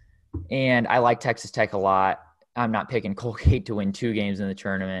 And I like Texas Tech a lot. I'm not picking Colgate to win 2 games in the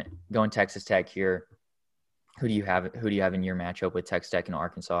tournament. Going Texas Tech here. Who do you have in your matchup with Texas Tech and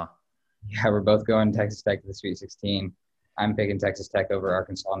Arkansas? Yeah, we're both going Texas Tech to the Sweet 16. I'm picking Texas Tech over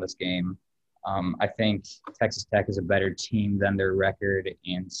Arkansas in this game. I think Texas Tech is a better team than their record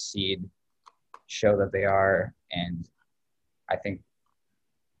and seed show that they are. And I think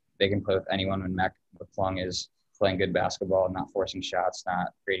they can play with anyone when Mac McClung is playing good basketball, not forcing shots, not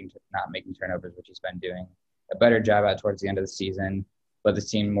making turnovers, which he's been doing a better job at towards the end of the season. But the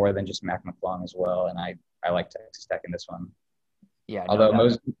team more than just Mac McClung as well. And I like Texas Tech in this one. Yeah.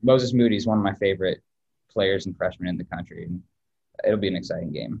 Although Moses Moody is one of my favorite players and freshmen in the country. And it'll be an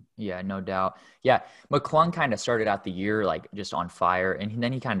exciting game. Yeah, no doubt. Yeah, McClung kind of started out the year like just on fire, and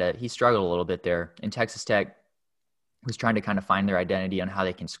then he struggled a little bit there. And Texas Tech was trying to kind of find their identity on how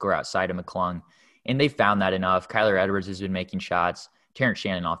they can score outside of McClung, and they found that enough. Kyler Edwards has been making shots. Terrence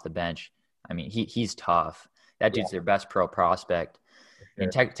Shannon off the bench. I mean, he's tough. That dude's their best pro prospect. Sure.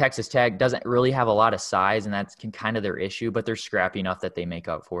 And Texas Tech doesn't really have a lot of size, and that's kind of their issue, but they're scrappy enough that they make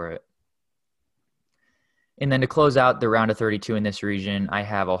up for it. And then to close out the round of 32 in this region, I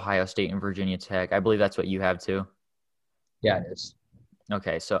have Ohio State and Virginia Tech. I believe that's what you have too. Yeah, it is.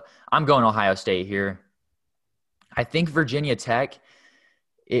 Okay, so I'm going Ohio State here. I think Virginia Tech,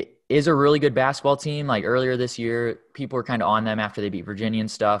 it is a really good basketball team. Like earlier this year, people were kind of on them after they beat Virginia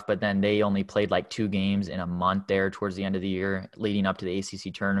and stuff, but then they only played like 2 games in a month there towards the end of the year leading up to the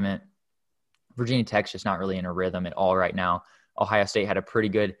ACC tournament. Virginia Tech's just not really in a rhythm at all right now. Ohio State had a pretty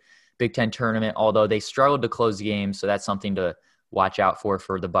good Big Ten tournament, although they struggled to close the game, so that's something to watch out for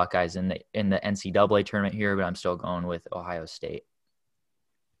the Buckeyes in the NCAA tournament here, but I'm still going with Ohio State.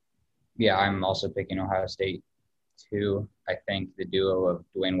 Yeah, I'm also picking Ohio State too. I think the duo of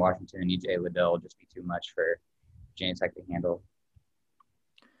Dwayne Washington and E.J. Liddell will just be too much for Virginia Tech to handle.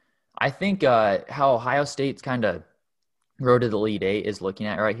 I think how Ohio State's kind of road to the Elite Eight is looking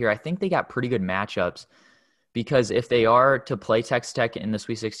at right here, I think they got pretty good matchups. Because if they are to play Texas Tech in the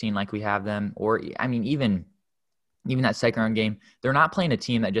Sweet 16 like we have them, or I mean even that second round game, they're not playing a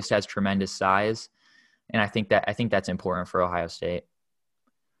team that just has tremendous size, and I think that's important for Ohio State.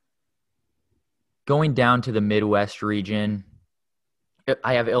 Going down to the Midwest region,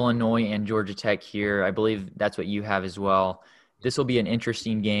 I have Illinois and Georgia Tech here. I believe that's what you have as well. This will be an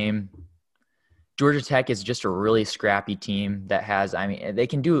interesting game. Georgia Tech is just a really scrappy team that has, I mean, they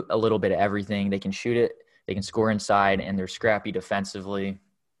can do a little bit of everything. They can shoot it. They can score inside, and they're scrappy defensively.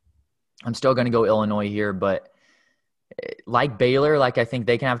 I'm still going to go Illinois here, but like Baylor, I think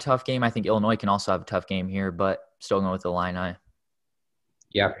they can have a tough game. I think Illinois can also have a tough game here, but still going with the Illini.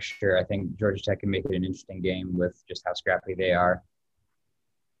 Yeah, for sure. I think Georgia Tech can make it an interesting game with just how scrappy they are.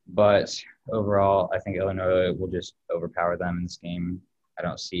 But overall, I think Illinois will just overpower them in this game. I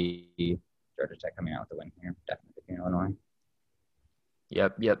don't see Georgia Tech coming out with a win here. Definitely picking Illinois.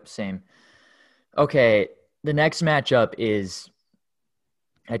 Yep, same. Okay, the next matchup is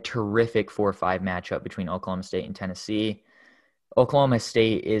a terrific 4-5 matchup between Oklahoma State and Tennessee. Oklahoma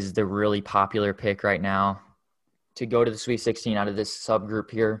State is the really popular pick right now to go to the Sweet 16 out of this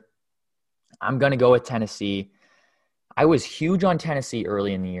subgroup here. I'm going to go with Tennessee. I was huge on Tennessee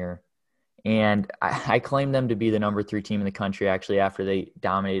early in the year, and I claimed them to be the number 3 team in the country actually after they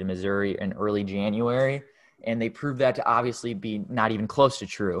dominated Missouri in early January, and they proved that to obviously be not even close to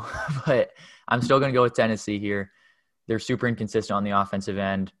true. But I'm still going to go with Tennessee here. They're super inconsistent on the offensive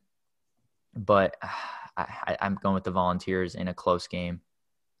end, but I'm going with the Volunteers in a close game.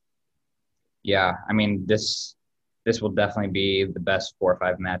 Yeah, I mean this will definitely be the best 4 or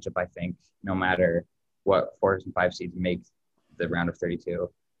 5 matchup. I think no matter what 4s and 5 seeds make the round of 32.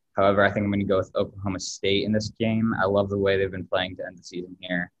 However, I think I'm going to go with Oklahoma State in this game. I love the way they've been playing to end the season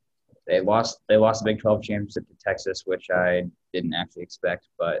here. They lost the Big 12 championship to Texas, which I didn't actually expect,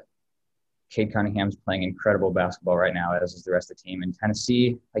 but Cade Cunningham's playing incredible basketball right now, as is the rest of the team. And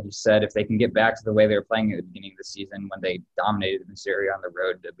Tennessee, like you said, if they can get back to the way they were playing at the beginning of the season when they dominated Missouri on the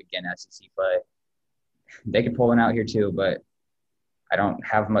road to begin SEC play, they could pull one out here too. But I don't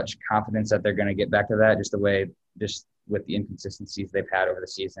have much confidence that they're going to get back to that just with the inconsistencies they've had over the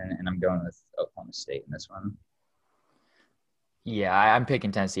season. And I'm going with Oklahoma State in this one. Yeah, I'm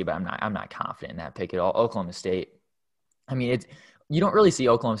picking Tennessee, but I'm not confident in that pick at all. Oklahoma State. I mean, you don't really see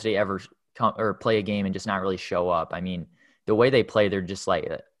Oklahoma State ever come or play a game and just not really show up. I mean, the way they play, they're just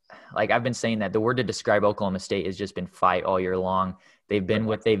like I've been saying that the word to describe Oklahoma State has just been fight all year long. They've been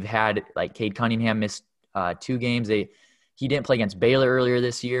what they've had. Like Cade Cunningham missed 2 games. He didn't play against Baylor earlier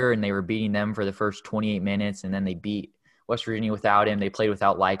this year, and they were beating them for the first 28 minutes, and then they beat West Virginia without him. They played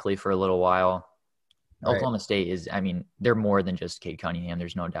without Likely for a little while. Right. Oklahoma State is, I mean, they're more than just Cade Cunningham.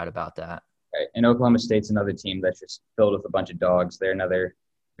 There's no doubt about that. Right. And Oklahoma State's another team that's just filled with a bunch of dogs. They're another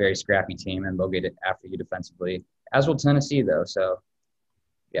very scrappy team, and they'll get it after you defensively, as will Tennessee, though. So,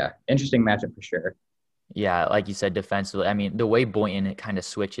 yeah, interesting matchup for sure. Yeah, like you said, defensively. I mean, the way Boynton kind of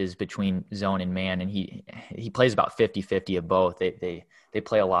switches between zone and man, and he plays about 50-50 of both. They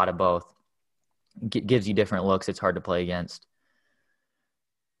play a lot of both. Gives you different looks. It's hard to play against.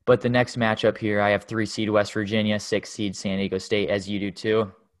 But the next matchup here, I have 3 seed West Virginia, 6 seed San Diego State, as you do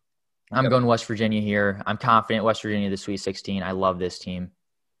too. I'm going West Virginia here. I'm confident West Virginia, the Sweet 16. I love this team.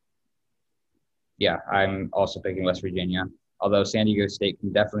 Yeah, I'm also picking West Virginia. Although San Diego State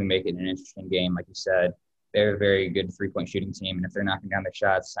can definitely make it an interesting game, like you said. They're a very good 3-point shooting team, and if they're knocking down their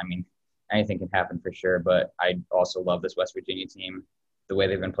shots, I mean, anything can happen for sure. But I also love this West Virginia team. The way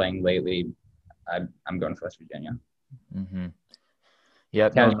they've been playing lately, I'm going with West Virginia. Mm-hmm.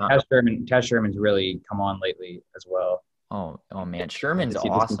 Yep. Taz Sherman's really come on lately as well. Oh man, Sherman's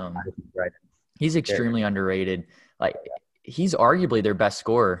awesome. He's extremely underrated. Like he's arguably their best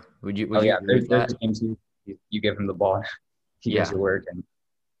scorer. Would you agree with that? There's games you give him the ball, he does the work, and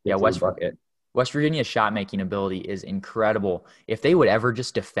West Virginia's shot making ability is incredible. If they would ever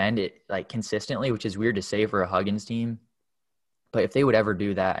just defend it like consistently, which is weird to say for a Huggins team, but if they would ever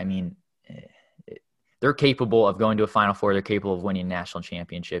do that, I mean, they're capable of going to a Final Four. They're capable of winning a national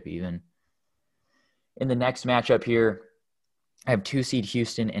championship even. In the next matchup here, I have 2 seed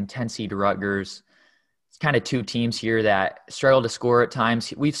Houston and 10 seed Rutgers. It's kind of 2 teams here that struggle to score at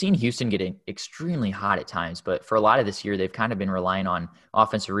times. We've seen Houston get extremely hot at times, but for a lot of this year, they've kind of been relying on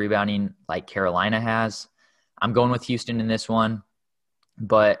offensive rebounding like Carolina has. I'm going with Houston in this one,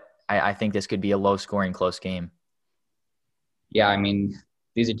 but I think this could be a low-scoring, close game. Yeah, I mean,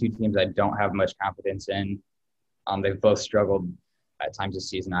 these are 2 teams I don't have much confidence in. They've both struggled at times this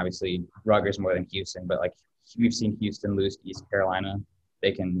season. Obviously, Rutgers more than Houston, but like we've seen Houston lose to East Carolina.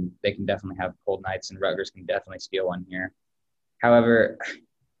 They can definitely have cold nights, and Rutgers can definitely steal one here. However,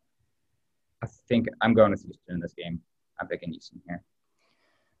 I think I'm going with Houston in this game. I'm picking Houston here.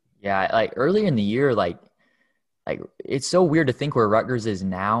 Yeah, like earlier in the year, like it's so weird to think where Rutgers is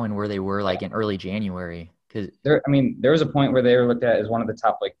now and where they were like in early January. There was a point where they were looked at as one of the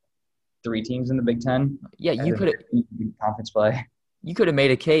top like 3 teams in the Big Ten. Yeah, you could conference play. You could have made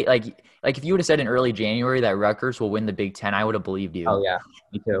a case like if you would have said in early January that Rutgers will win the Big Ten, I would have believed you. Oh yeah,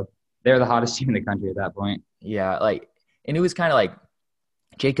 me too. They're the hottest team in the country at that point. Yeah, and it was kind of like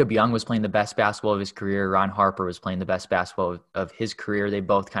Jacob Young was playing the best basketball of his career. Ron Harper was playing the best basketball of his career. They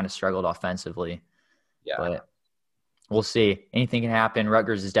both kind of struggled offensively. Yeah, but we'll see. Anything can happen.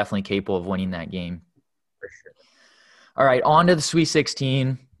 Rutgers is definitely capable of winning that game. For sure. All right, on to the Sweet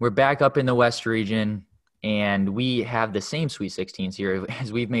 16. We're back up in the West region, and we have the same Sweet 16s here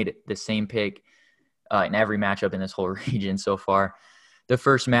as we've made the same pick in every matchup in this whole region so far. The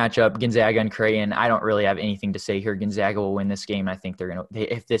first matchup, Gonzaga and Creighton. I don't really have anything to say here. Gonzaga will win this game. I think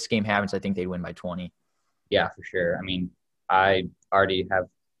if this game happens, I think they'd win by 20. Yeah, for sure. I mean, I already have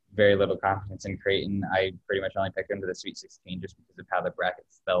very little confidence in Creighton. I pretty much only picked them to the Sweet 16 just because of how the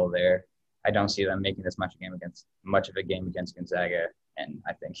brackets fell there. I don't see them making this much of a game against Gonzaga, and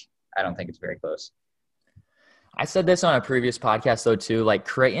I don't think it's very close. I said this on a previous podcast though too. Like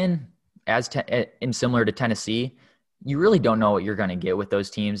Creighton, and similar to Tennessee, you really don't know what you're going to get with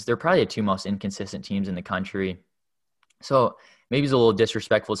those teams. They're probably the two most inconsistent teams in the country. So maybe it's a little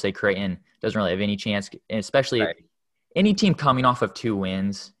disrespectful to say Creighton doesn't really have any chance, especially right. Any team coming off of 2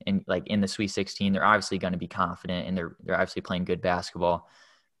 wins and like in the Sweet 16, they're obviously going to be confident and they're obviously playing good basketball.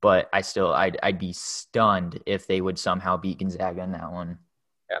 But I'd be stunned if they would somehow beat Gonzaga in that one.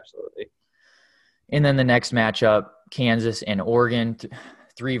 Absolutely. And then the next matchup, Kansas and Oregon,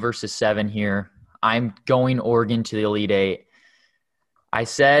 3 versus 7 here. I'm going Oregon to the Elite Eight. I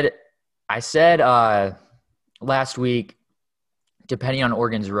said last week, depending on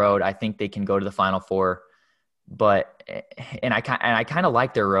Oregon's road, I think they can go to the Final Four. But I kind of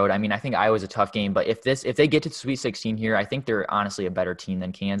like their road. I mean, I think Iowa's a tough game, but if they get to the Sweet 16 here, I think they're honestly a better team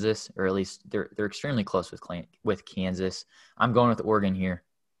than Kansas, or at least they're extremely close with Kansas. I'm going with Oregon here.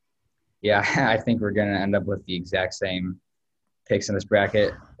 Yeah, I think we're going to end up with the exact same picks in this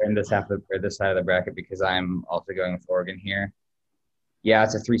bracket, in this side of the bracket, because I'm also going with Oregon here. Yeah,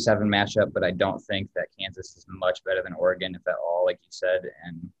 it's a 3-7 matchup, but I don't think that Kansas is much better than Oregon, if at all, like you said.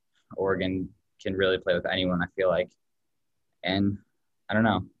 And Oregon can really play with anyone, I feel like. And I don't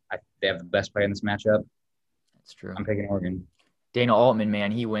know. They have the best player in this matchup. That's true. I'm picking Oregon. Dana Altman,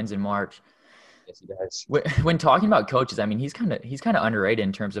 man, he wins in March. Yes, he does. When talking about coaches, I mean, he's kind of underrated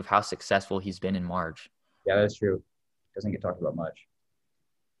in terms of how successful he's been in March. Yeah, that's true. Doesn't get talked about much.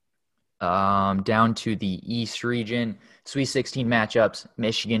 Down to the East region, Sweet 16 matchups,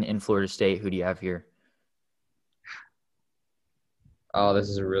 Michigan and Florida State. Who do you have here? Oh,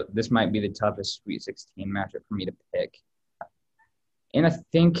 this might be the toughest Sweet 16 matchup for me to pick. And I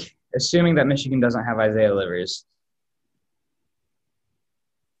think, assuming that Michigan doesn't have Isaiah Livers,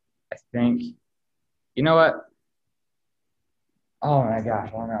 I think, you know what? Oh my gosh,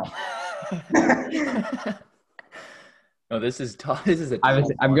 I don't know. No, this is tough. This is I'm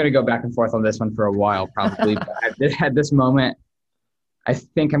going to go back and forth on this one for a while, probably. But at this moment, I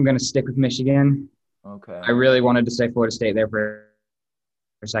think I'm going to stick with Michigan. Okay. I really wanted to say Florida State there for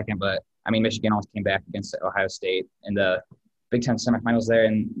a second, but I mean, Michigan also came back against Ohio State in the Big Ten semifinals there,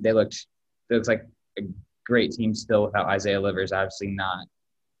 and they looked like a great team still without Isaiah Livers. Obviously not.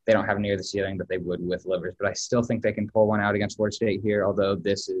 They don't have near the ceiling that they would with Livers, but I still think they can pull one out against Florida State here, although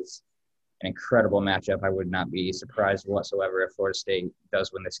this is an incredible matchup. I would not be surprised whatsoever if Florida State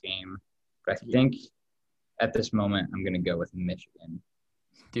does win this game. But I think at this moment, I'm going to go with Michigan.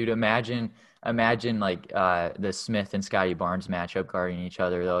 Dude, imagine like the Smith and Scotty Barnes matchup guarding each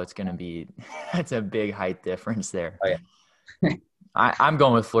other, though. It's going to be – that's a big height difference there. Oh, yeah. I'm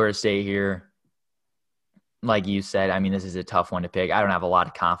going with Florida State here. Like you said, I mean, this is a tough one to pick. I don't have a lot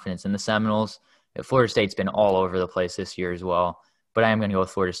of confidence in the Seminoles. Florida State's been all over the place this year as well. But I am going to go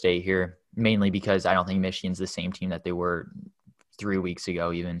with Florida State here, mainly because I don't think Michigan's the same team that they were 3 weeks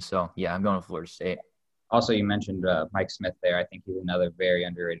ago even. So, yeah, I'm going with Florida State. Also, you mentioned Mike Smith there. I think he's another very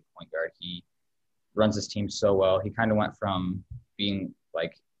underrated point guard. He runs his team so well. He kind of went from being,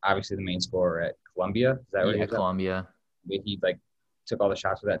 like, obviously the main scorer at Columbia. Is that what he was at? Columbia. He, like, took all the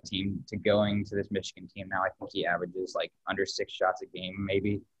shots for that team to going to this Michigan team. Now I think he averages, like, under 6 shots a game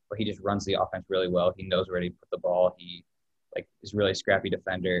maybe. But he just runs the offense really well. He knows where to put the ball. He is really scrappy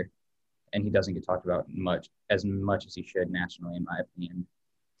defender, and he doesn't get talked about as much as he should nationally, in my opinion.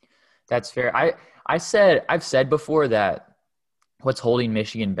 That's fair. I've said before that what's holding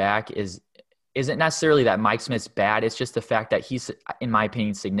Michigan back isn't necessarily that Mike Smith's bad. It's just the fact that he's, in my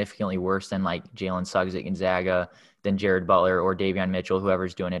opinion, significantly worse than like Jalen Suggs at Gonzaga, than Jared Butler or Davion Mitchell,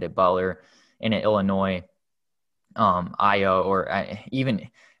 whoever's doing it at Butler, and at Illinois, Io, or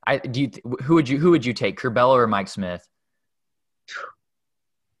who would you take, Curbelo or Mike Smith?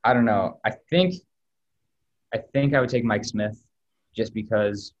 I don't know. I think I would take Mike Smith just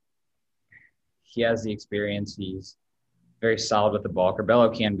because he has the experience. He's very solid with the ball.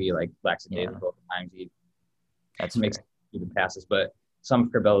 Curbelo can be like lackadaisical at times. He makes the passes, but some of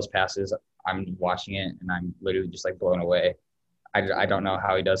Curbelo's passes, I'm watching it and I'm literally just like blown away. I don't know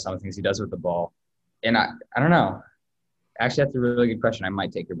how he does some of the things he does with the ball, and I don't know. Actually, that's a really good question. I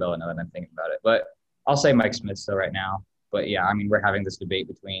might take Curbelo now that I'm thinking about it, but I'll say Mike Smith still right now. But yeah, I mean, we're having this debate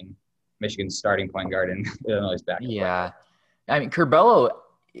between Michigan's starting point guard and Illinois' backup point guard. Yeah. I mean, Curbelo,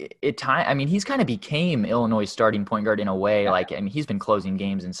 I mean, he's kind of became Illinois' starting point guard in a way. Yeah. Like, I mean, he's been closing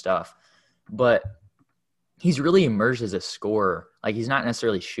games and stuff, but he's really emerged as a scorer. Like, he's not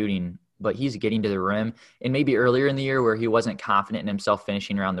necessarily shooting, but he's getting to the rim. And maybe earlier in the year where he wasn't confident in himself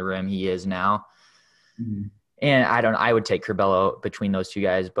finishing around the rim, he is now. Mm-hmm. And I would take Curbelo between those two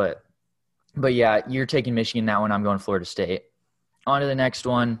guys, but yeah, you're taking Michigan that one. I'm going Florida State. On to the next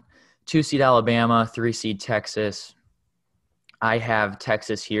one. 2 seed Alabama, 3 seed Texas. I have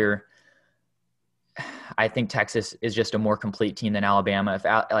Texas here. I think Texas is just a more complete team than Alabama.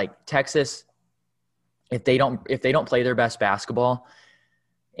 Texas, if they don't play their best basketball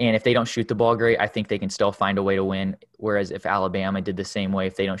and if they don't shoot the ball great, I think they can still find a way to win. Whereas if Alabama did the same way,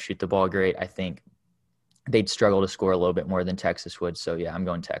 if they don't shoot the ball great, I think they'd struggle to score a little bit more than Texas would. So yeah, I'm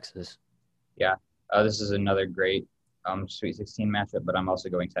going Texas. Yeah, this is another great Sweet 16 matchup, but I'm also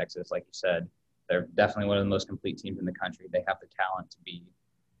going Texas. Like you said, they're definitely one of the most complete teams in the country. They have the talent to be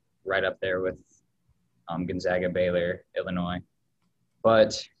right up there with Gonzaga, Baylor, Illinois.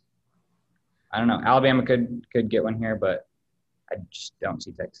 But I don't know. Alabama could get one here, but I just don't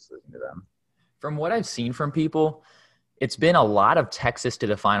see Texas losing to them. From what I've seen from people, it's been a lot of Texas to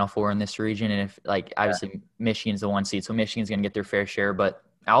the Final Four in this region. And if obviously Michigan's the 1 seed, so Michigan's going to get their fair share, but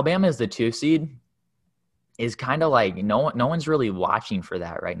Alabama is the 2 seed. Is kind of like no one's really watching for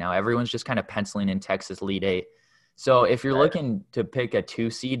that right now. Everyone's just kind of penciling in Texas lead 8. So if you're looking to pick a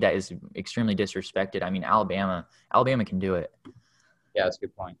 2 seed that is extremely disrespected, I mean, Alabama can do it. Yeah, that's a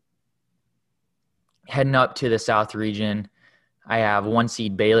good point. Heading up to the South region, I have 1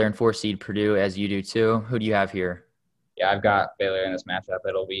 seed Baylor and 4 seed Purdue, as you do too. Who do you have here? Yeah, I've got Baylor in this matchup.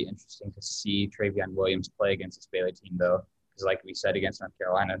 It'll be interesting to see Travion Williams play against this Baylor team, though, because like we said against North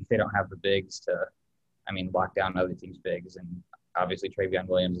Carolina, they don't have the bigs to lock down other teams' bigs. And obviously Travion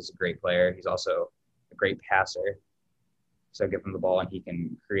Williams is a great player. He's also a great passer. So give him the ball and he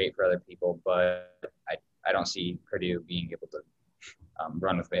can create for other people. But I don't see Purdue being able to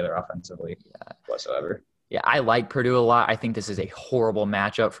run with Baylor offensively whatsoever. Yeah, I like Purdue a lot. I think this is a horrible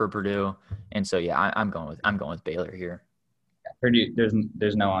matchup for Purdue. And so, yeah, I'm going with Baylor here. Yeah, Purdue,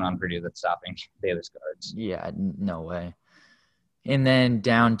 there's no one on Purdue that's stopping Baylor's guards. Yeah, no way. And then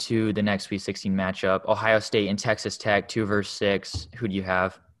down to the next Sweet 16 matchup, Ohio State and Texas Tech, 2 versus 6. Who do you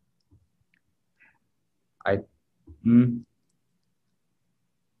have? I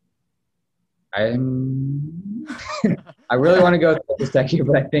really want to go with Texas Tech here,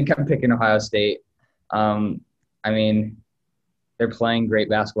 but I think I'm picking Ohio State. I mean, they're playing great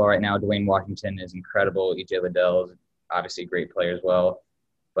basketball right now. Dwayne Washington is incredible. EJ Liddell is obviously a great player as well,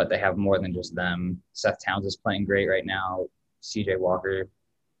 but they have more than just them. Seth Towns is playing great right now. CJ Walker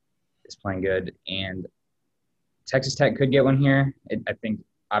is playing good, and Texas Tech could get one here. I think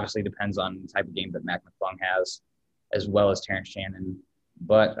obviously depends on the type of game that Mac McClung has, as well as Terrence Shannon,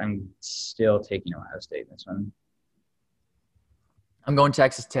 but I'm still taking Ohio State in this one. I'm going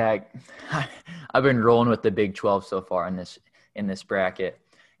Texas Tech. I've been rolling with the Big 12 so far in this bracket,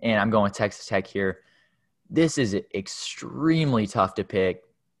 and I'm going with Texas Tech here. This is extremely tough to pick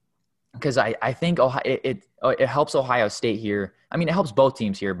because I think it helps Ohio State here. I mean, it helps both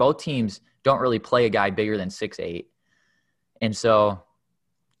teams here. Both teams don't really play a guy bigger than 6'8", and so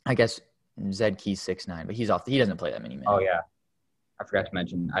I guess Zed Key's 6'9", but he's off. He doesn't play that many minutes. Oh yeah, I forgot to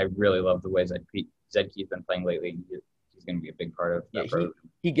mention. I really love the way Zed Key's been playing lately. He's going to be a big part of that.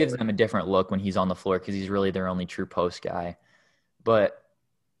 He gives them a different look when he's on the floor because he's really their only true post guy. But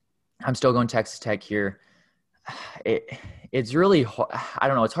I'm still going Texas Tech here. It's really – I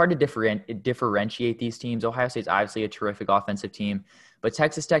don't know. It's hard to differentiate these teams. Ohio State's obviously a terrific offensive team. But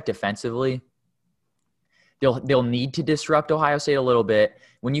Texas Tech defensively, they'll need to disrupt Ohio State a little bit.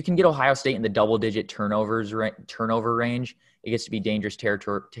 When you can get Ohio State in the double-digit turnover range, it gets to be dangerous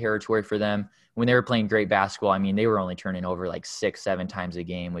territory for them. When they were playing great basketball, I mean, they were only turning over like 6-7 times a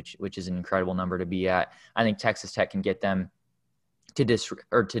game, which is an incredible number to be at. I think Texas Tech can get them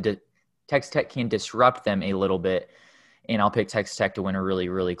Texas Tech can disrupt them a little bit, and I'll pick Texas Tech to win a really,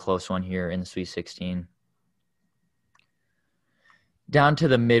 really close one here in the Sweet 16. Down to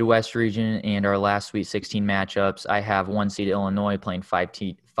the Midwest region and our last Sweet 16 matchups, I have 1 seed Illinois playing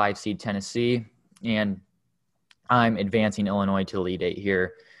 5 seed Tennessee, and I'm advancing Illinois to Elite 8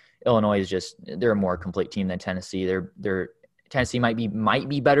 here. Illinois is they're a more complete team than Tennessee. Tennessee might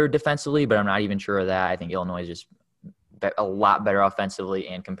be better defensively, but I'm not even sure of that. I think Illinois is just a lot better offensively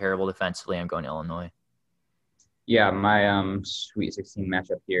and comparable defensively. I'm going Illinois. Yeah, my Sweet 16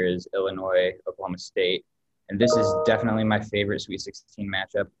 matchup here is Illinois, Oklahoma State. And this is definitely my favorite Sweet 16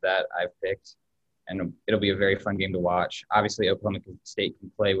 matchup that I've picked. and it'll be a very fun game to watch. Obviously, Oklahoma State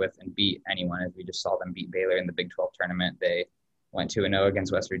can play with and beat anyone, as we just saw them beat Baylor in the Big 12 tournament. They went 2-0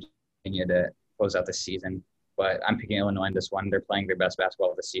 against West Virginia to close out the season. But I'm picking Illinois in this one. They're playing their best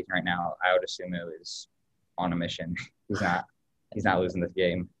basketball of the season right now. I would assume it was on a mission. He's not losing this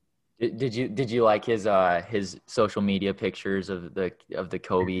game. Did you like his social media pictures of the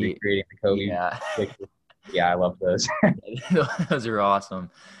Kobe? Recreating the Kobe Yeah. pictures. Yeah, I love those. Those are awesome.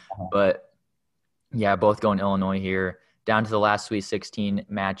 But yeah, both going Illinois here. Down to the last Sweet 16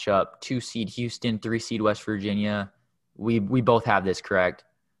 matchup. 2-seed Houston, 3-seed West Virginia. We both have this, correct?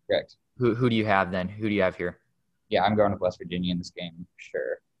 Correct. Who do you have then? Who do you have here? Yeah, I'm going with West Virginia in this game for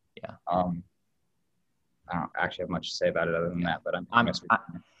sure. Yeah. I don't actually have much to say about it other than that, but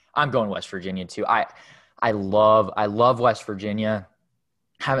I'm going West Virginia too. I love West Virginia.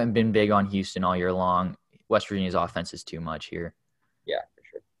 Haven't been big on Houston all year long. West Virginia's offense is too much here. Yeah, for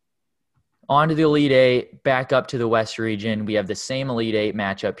sure. On to the Elite Eight, back up to the West region. We have the same Elite Eight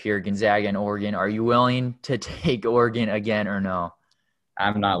matchup here, Gonzaga and Oregon. Are you willing to take Oregon again or no?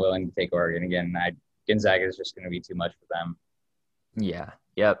 I'm not willing to take Oregon again. Gonzaga is just going to be too much for them. Yeah,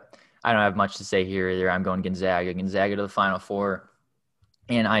 yep. I don't have much to say here either. I'm going Gonzaga to the Final Four,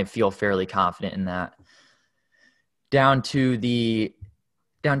 and I feel fairly confident in that. Down to the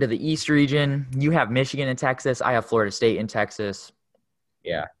East region, you have Michigan and Texas. I have Florida State and Texas.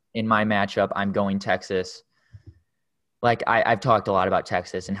 Yeah. In my matchup, I'm going Texas. Like I've talked a lot about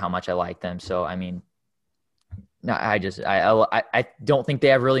Texas and how much I like them. So I mean, no, I don't think they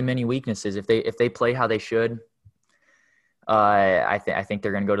have really many weaknesses. If they play how they should, I think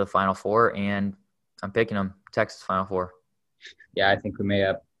they're going to go to the Final Four, and I'm picking them Texas Final Four. Yeah, I think we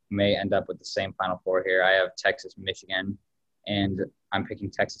may end up with the same Final Four here. I have Texas, Michigan, and I'm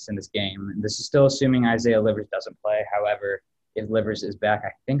picking Texas in this game. This is still assuming Isaiah Livers doesn't play. However, if Livers is back, I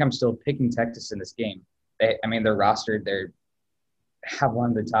think I'm still picking Texas in this game. They're rostered. They have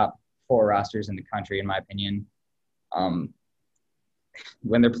one of the top 4 rosters in the country, in my opinion.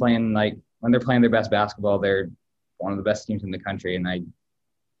 When they're playing their best basketball, they're one of the best teams in the country, and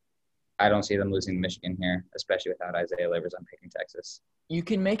I don't see them losing to Michigan here, especially without Isaiah Livers. I'm picking Texas. You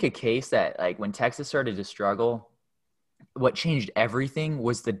can make a case that like when Texas started to struggle, what changed everything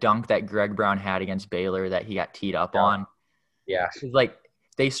was the dunk that Greg Brown had against Baylor that he got teed up on. Yeah. Like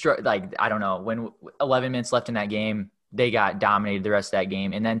I don't know, when 11 minutes left in that game, they got dominated the rest of that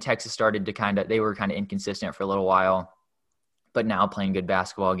game. And then Texas started to they were kind of inconsistent for a little while, but now playing good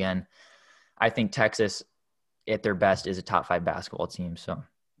basketball again. I think Texas at their best is a top 5 basketball team. So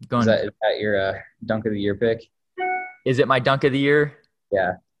is that your dunk of the year pick? Is it my dunk of the year?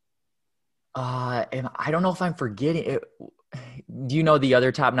 Yeah. And I don't know if I'm forgetting it. Do you know the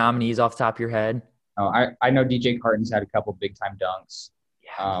other top nominees off the top of your head? Oh, I know DJ Carton's had a couple big time dunks.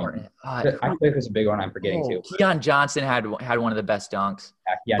 Yeah, I think it's a big one I'm forgetting too. Keon Johnson had one of the best dunks.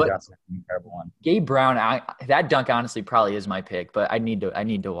 Yeah, Keon Johnson had an incredible one. Gabe Brown, that dunk honestly probably is my pick, but I need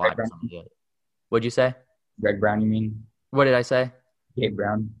to watch some of it. What'd you say? Greg Brown, you mean? What did I say? Gabe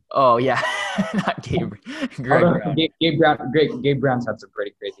Brown. Oh yeah, not Gabe. Brown. Gabe Brown's had some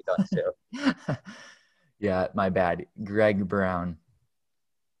pretty crazy dunks too. Yeah, my bad. Greg Brown.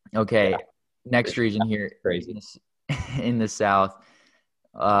 Okay, next region here. Crazy. In the South.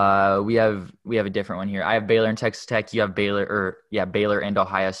 We have a different one here. I have Baylor and Texas Tech. You have Baylor and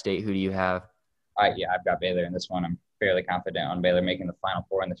Ohio State. Who do you have? I've got Baylor in this one. I'm fairly confident on Baylor making the Final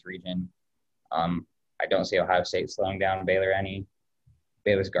Four in this region. I don't see Ohio State slowing down Baylor any.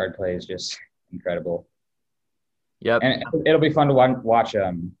 Baylor's guard play is just incredible. Yep. And it'll be fun to watch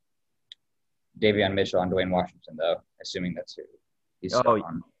Davion Mitchell on Dwayne Washington, though, assuming that's who he's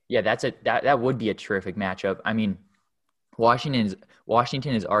on. Yeah, that would be a terrific matchup. I mean, Washington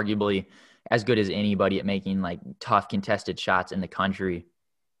is arguably as good as anybody at making like tough contested shots in the country.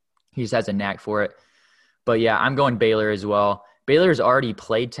 He just has a knack for it. But yeah, I'm going Baylor as well. Baylor's already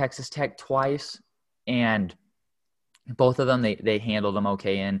played Texas Tech twice, and both of them they handled them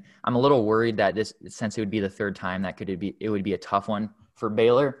okay in. I'm a little worried that since it would be the third time, it would be a tough one for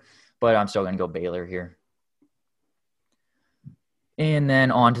Baylor, but I'm still going to go Baylor here. And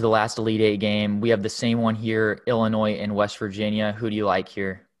then on to the last Elite Eight game. We have the same one here, Illinois and West Virginia. Who do you like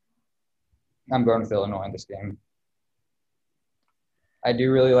here? I'm going with Illinois in this game. I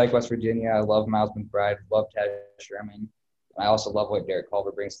do really like West Virginia. I love Miles McBride, love Tad Sherman. I also love what Derek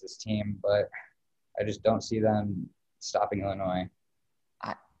Culver brings to this team, but I just don't see them stopping Illinois.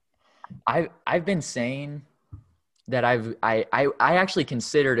 I've been saying that I actually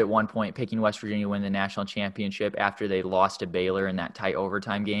considered at one point picking West Virginia to win the national championship after they lost to Baylor in that tight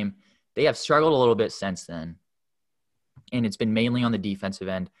overtime game. They have struggled a little bit since then, and it's been mainly on the defensive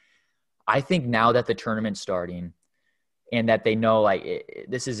end. I think now that the tournament's starting and that they know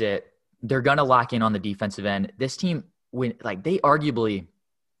this is it, they're gonna lock in on the defensive end. This team, they arguably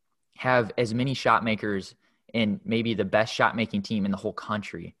have as many shot makers and maybe the best shot making team in the whole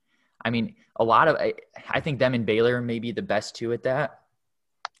country. I mean, I think them and Baylor may be the best two at that.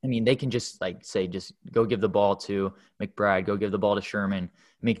 I mean, they can just just go give the ball to McBride, go give the ball to Sherman,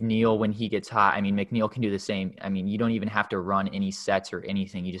 McNeil when he gets hot. I mean, McNeil can do the same. I mean, you don't even have to run any sets or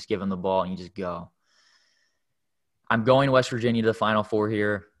anything. You just give him the ball and you just go. I'm going West Virginia to the Final Four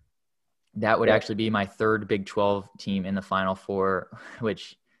here. That would actually be my third Big 12 team in the Final Four,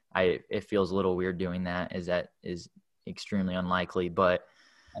 which it feels a little weird doing that, as that is extremely unlikely. But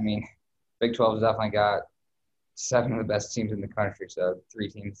I mean, Big 12 has definitely got 7 of the best teams in the country. So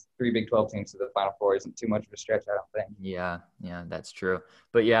 3 Big 12 teams to the Final Four isn't too much of a stretch, I don't think. Yeah, that's true.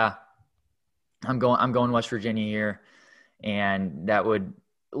 But yeah, I'm going West Virginia here, and that would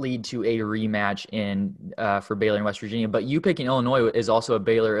lead to a rematch for Baylor and West Virginia. But you picking Illinois is also a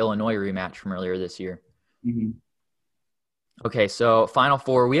Baylor-Illinois rematch from earlier this year. Mm-hmm. Okay, so Final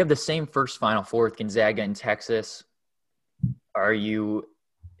Four. We have the same first Final Four with Gonzaga and Texas. Are you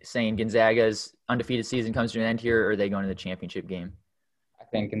saying Gonzaga's undefeated season comes to an end here, or are they going to the championship game? I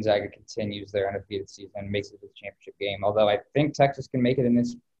think Gonzaga continues their undefeated season and makes it to the championship game, although I think Texas can make it in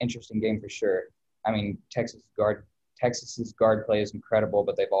this interesting game for sure. I mean, Texas's guard play is incredible,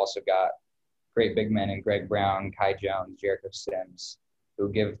 but they've also got great big men in Greg Brown, Kai Jones, Jericho Sims,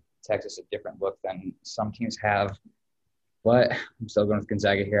 who give Texas a different look than some teams have. But I'm still going with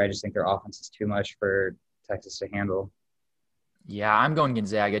Gonzaga here. I just think their offense is too much for Texas to handle. Yeah, I'm going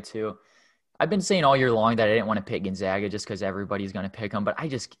Gonzaga too. I've been saying all year long that I didn't want to pick Gonzaga just because everybody's going to pick them, but I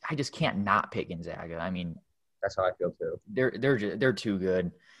just can't not pick Gonzaga. I mean, that's how I feel too. They're too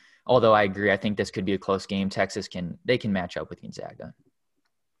good. Although I agree, I think this could be a close game. Texas can match up with Gonzaga.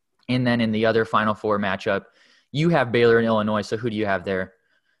 And then in the other Final Four matchup, you have Baylor and Illinois. So who do you have there?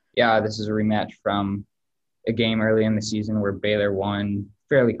 Yeah, this is a rematch from a game early in the season where Baylor won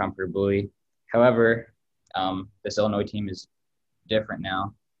fairly comfortably. However, this Illinois team is different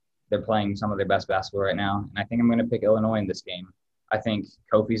now. They're playing some of their best basketball right now, and I think I'm going to pick Illinois in this game. I think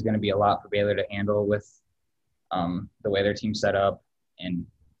Kofi's going to be a lot for Baylor to handle with the way their team's set up. And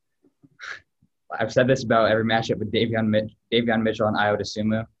I've said this about every matchup with Davion Mitchell and Ayo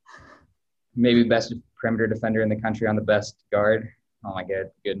Dosunmu. Maybe best perimeter defender in the country on the best guard. Oh, my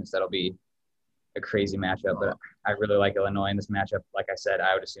goodness, that'll be a crazy matchup. But I really like Illinois in this matchup. Like I said,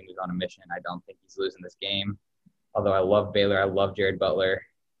 Ayo Dosunmu's on a mission. I don't think he's losing this game. Although I love Baylor, I love Jared Butler.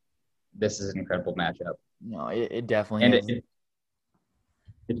 This is an incredible matchup. No, it definitely is.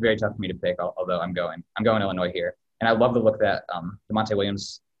 It's very tough for me to pick, although I'm going Illinois here. And I love the look that DeMonte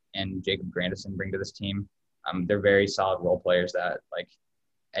Williams and Jacob Grandison bring to this team. They're very solid role players that like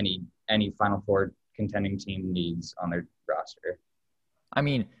any Final Four contending team needs on their roster. I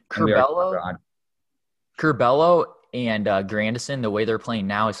mean, Curbelo and Grandison, the way they're playing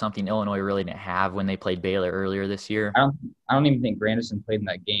now is something Illinois really didn't have when they played Baylor earlier this year. I don't even think Grandison played in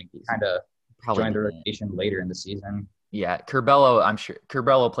that game. He kind of joined the rotation later in the season. Yeah, Curbelo, I'm sure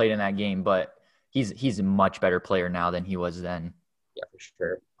Curbelo played in that game, but he's a much better player now than he was then. Yeah, for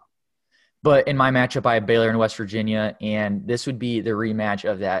sure. But in my matchup, I have Baylor and West Virginia, and this would be the rematch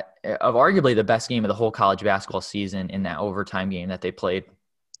of arguably the best game of the whole college basketball season in that overtime game that they played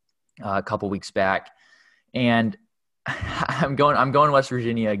a couple weeks back. And I'm going West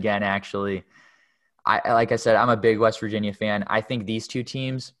Virginia again, actually. Like I said, I'm a big West Virginia fan. I think these two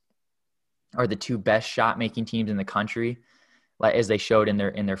teams are the two best shot-making teams in the country, like as they showed in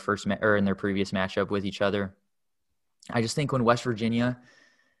their previous matchup with each other. I just think when West Virginia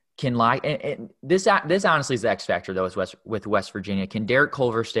can this honestly is the X factor though with West Virginia. Can Derek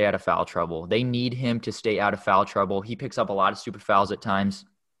Culver stay out of foul trouble? They need him to stay out of foul trouble. He picks up a lot of stupid fouls at times.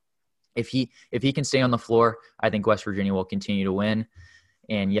 If he can stay on the floor, I think West Virginia will continue to win.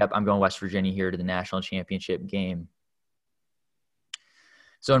 And yep, I'm going West Virginia here to the national championship game.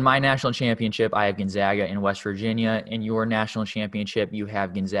 So in my national championship, I have Gonzaga and West Virginia. In your national championship, you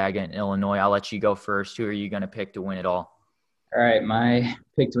have Gonzaga and Illinois. I'll let you go first. Who are you going to pick to win it all? All right, my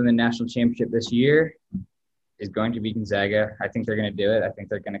pick to win the national championship this year is going to be Gonzaga. I think they're going to do it. I think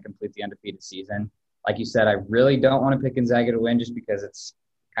they're going to complete the undefeated season. Like you said, I really don't want to pick Gonzaga to win just because it's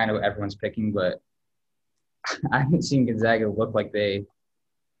kind of what everyone's picking, but I haven't seen Gonzaga look like they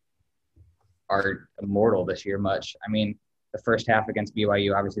are immortal this year much. I mean, the first half against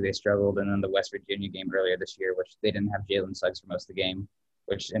BYU, obviously they struggled, and then the West Virginia game earlier this year, which they didn't have Jalen Suggs for most of the game,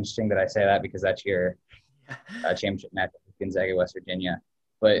 which is interesting that I say that because that's your championship match with Gonzaga, West Virginia.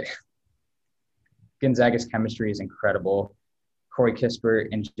 But Gonzaga's chemistry is incredible. Corey Kispert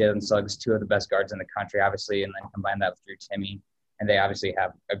and Jalen Suggs, two of the best guards in the country, obviously, and then combine that with Drew Timme. And they obviously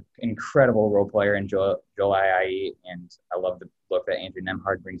have an incredible role player in Joel Ayayi, and I love the look that Andrew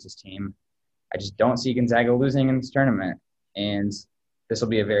Nembhard brings his team. I just don't see Gonzaga losing in this tournament, and this will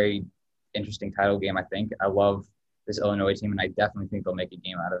be a very interesting title game, I think. I love this Illinois team, and I definitely think they'll make a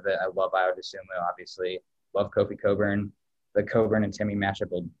game out of it. I love Ayo Dosunmu, obviously. Love Kofi Cockburn. The Cockburn and Timme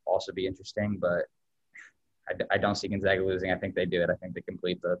matchup will also be interesting, but I don't see Gonzaga losing. I think they do it. I think they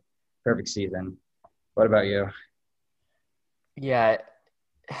complete the perfect season. What about you? Yeah.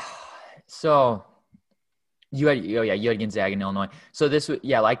 So you had Gonzaga and Illinois. So this,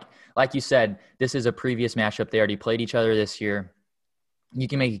 like you said, this is a previous matchup. They already played each other this year. You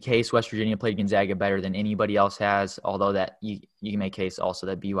can make a case West Virginia played Gonzaga better than anybody else has, although that you can make a case also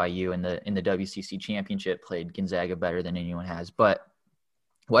that BYU in the WCC championship played Gonzaga better than anyone has. But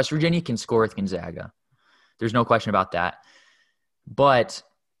West Virginia can score with Gonzaga. There's no question about that. But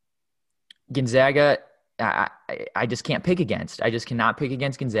Gonzaga, I just can't pick against. I just cannot pick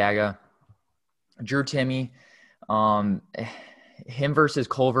against Gonzaga. Drew Timme, him versus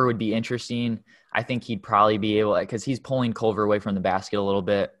Culver would be interesting. I think he'd probably be able, because he's pulling Culver away from the basket a little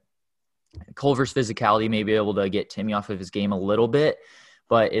bit. Culver's physicality may be able to get Timme off of his game a little bit,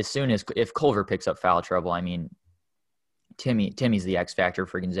 but if Culver picks up foul trouble, I mean, Timmy's the X factor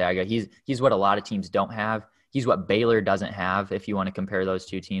for Gonzaga. He's what a lot of teams don't have. He's what Baylor doesn't have, if you want to compare those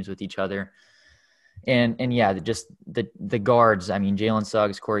two teams with each other. And yeah, just the guards. I mean, Jalen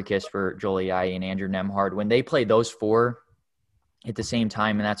Suggs, Corey Kispert, Joel Ayayi, and Andrew Nembhard. When they play those four at the same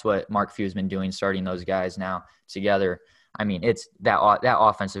time, and that's what Mark Few's been doing, starting those guys now together. I mean, it's that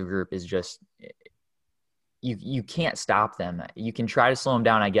offensive group is just you can't stop them. You can try to slow them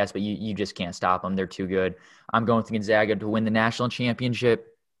down, I guess, but you just can't stop them. They're too good. I'm going with Gonzaga to win the national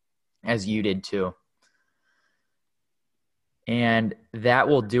championship, as you did too. And that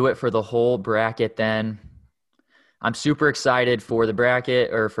will do it for the whole bracket then. I'm super excited for the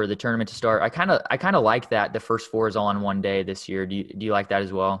bracket or for the tournament to start. I kind of like that the first four is all on one day this year. Do you like that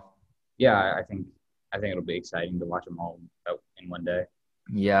as well? Yeah, I think it'll be exciting to watch them all out in one day.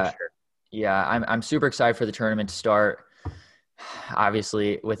 Yeah. For sure. Yeah, I'm super excited for the tournament to start.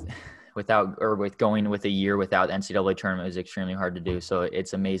 Obviously, with going with a year without the NCAA tournament is extremely hard to do. So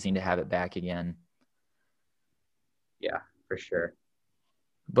it's amazing to have it back again. Yeah, for sure.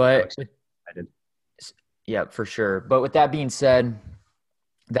 But excited. Yeah, for sure. But with that being said,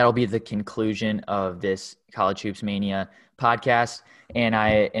 that'll be the conclusion of this College Hoops Mania podcast. And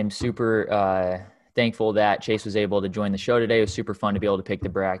I am super thankful that Chase was able to join the show today. It was super fun to be able to pick the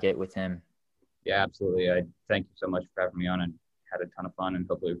bracket with him. Yeah, absolutely. I thank you so much for having me on, and had a ton of fun, and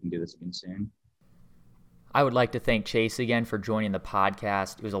hopefully we can do this again soon. I would like to thank Chase again for joining the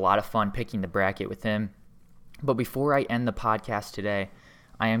podcast. It was a lot of fun picking the bracket with him. But before I end the podcast today,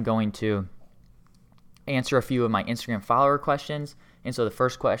 I am going to answer a few of my Instagram follower questions. And so the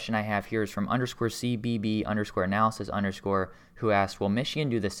first question I have here is from _CBB_analysis_, who asked, will Michigan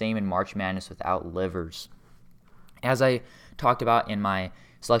do the same in March Madness without Livers? As I talked about in my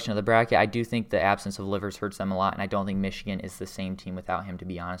selection of the bracket, I do think the absence of Livers hurts them a lot, and I don't think Michigan is the same team without him, to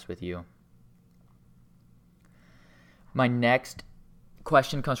be honest with you. My next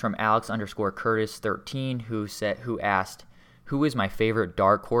question comes from Alex_Curtis13, who asked, who is my favorite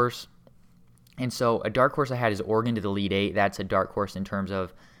dark horse? And so a dark horse I had is Oregon to the Elite Eight. That's a dark horse in terms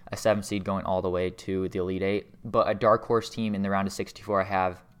of a 7 seed going all the way to the Elite Eight. But a dark horse team in the round of 64 I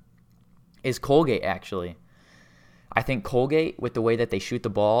have is Colgate, actually. I think Colgate, with the way that they shoot the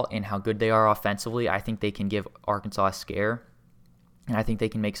ball and how good they are offensively, I think they can give Arkansas a scare. And I think they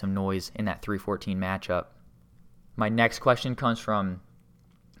can make some noise in that 3-14 matchup. My next question comes from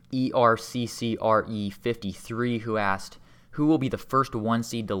ERCCRE53, who asked, who will be the first 1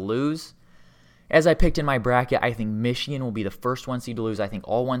 seed to lose? As I picked in my bracket, I think Michigan will be the first 1 seed to lose. I think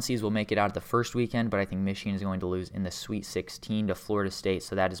all 1 seeds will make it out of the first weekend, but I think Michigan is going to lose in the Sweet 16 to Florida State.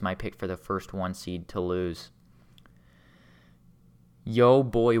 So that is my pick for the first 1 seed to lose. Yo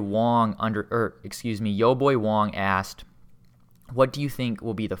Boy Wong asked, what do you think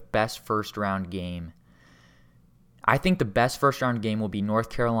will be the best first round game? I think the best first-round game will be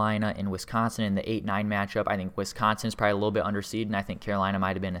North Carolina and Wisconsin in the 8-9 matchup. I think Wisconsin is probably a little bit underseeded, and I think Carolina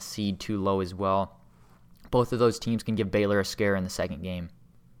might have been a seed too low as well. Both of those teams can give Baylor a scare in the second game.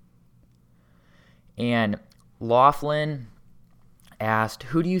 And Laughlin asked,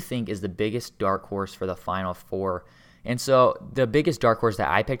 who do you think is the biggest dark horse for the Final Four? And so the biggest dark horse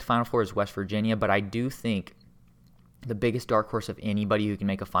that I picked Final Four is West Virginia, but I do think the biggest dark horse of anybody who can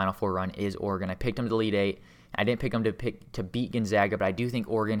make a Final Four run is Oregon. I picked them to the Elite Eight. I didn't pick them to beat Gonzaga, but I do think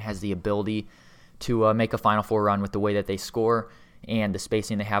Oregon has the ability to make a Final Four run with the way that they score. and the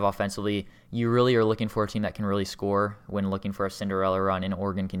spacing they have offensively, you really are looking for a team that can really score when looking for a Cinderella run, and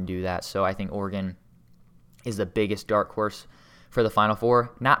Oregon can do that. So I think Oregon is the biggest dark horse for the Final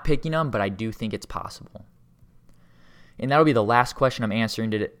Four. Not picking them, but I do think it's possible. And that'll be the last question I'm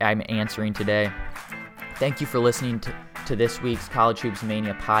answering today. Thank you for listening to this week's College Hoops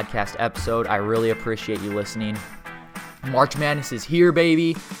Mania podcast episode. I really appreciate you listening. March Madness is here,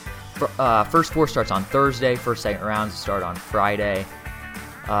 baby. First four starts on Thursday. First, second rounds start on Friday.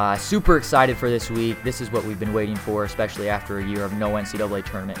 Super excited for this week. This is what we've been waiting for, especially after a year of no NCAA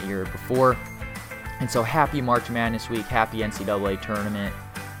tournament a year before. And so happy March Madness week. Happy NCAA tournament.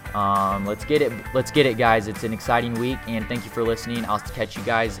 Let's get it, guys. It's an exciting week, and thank you for listening. I'll catch you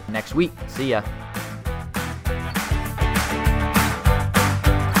guys next week. See ya.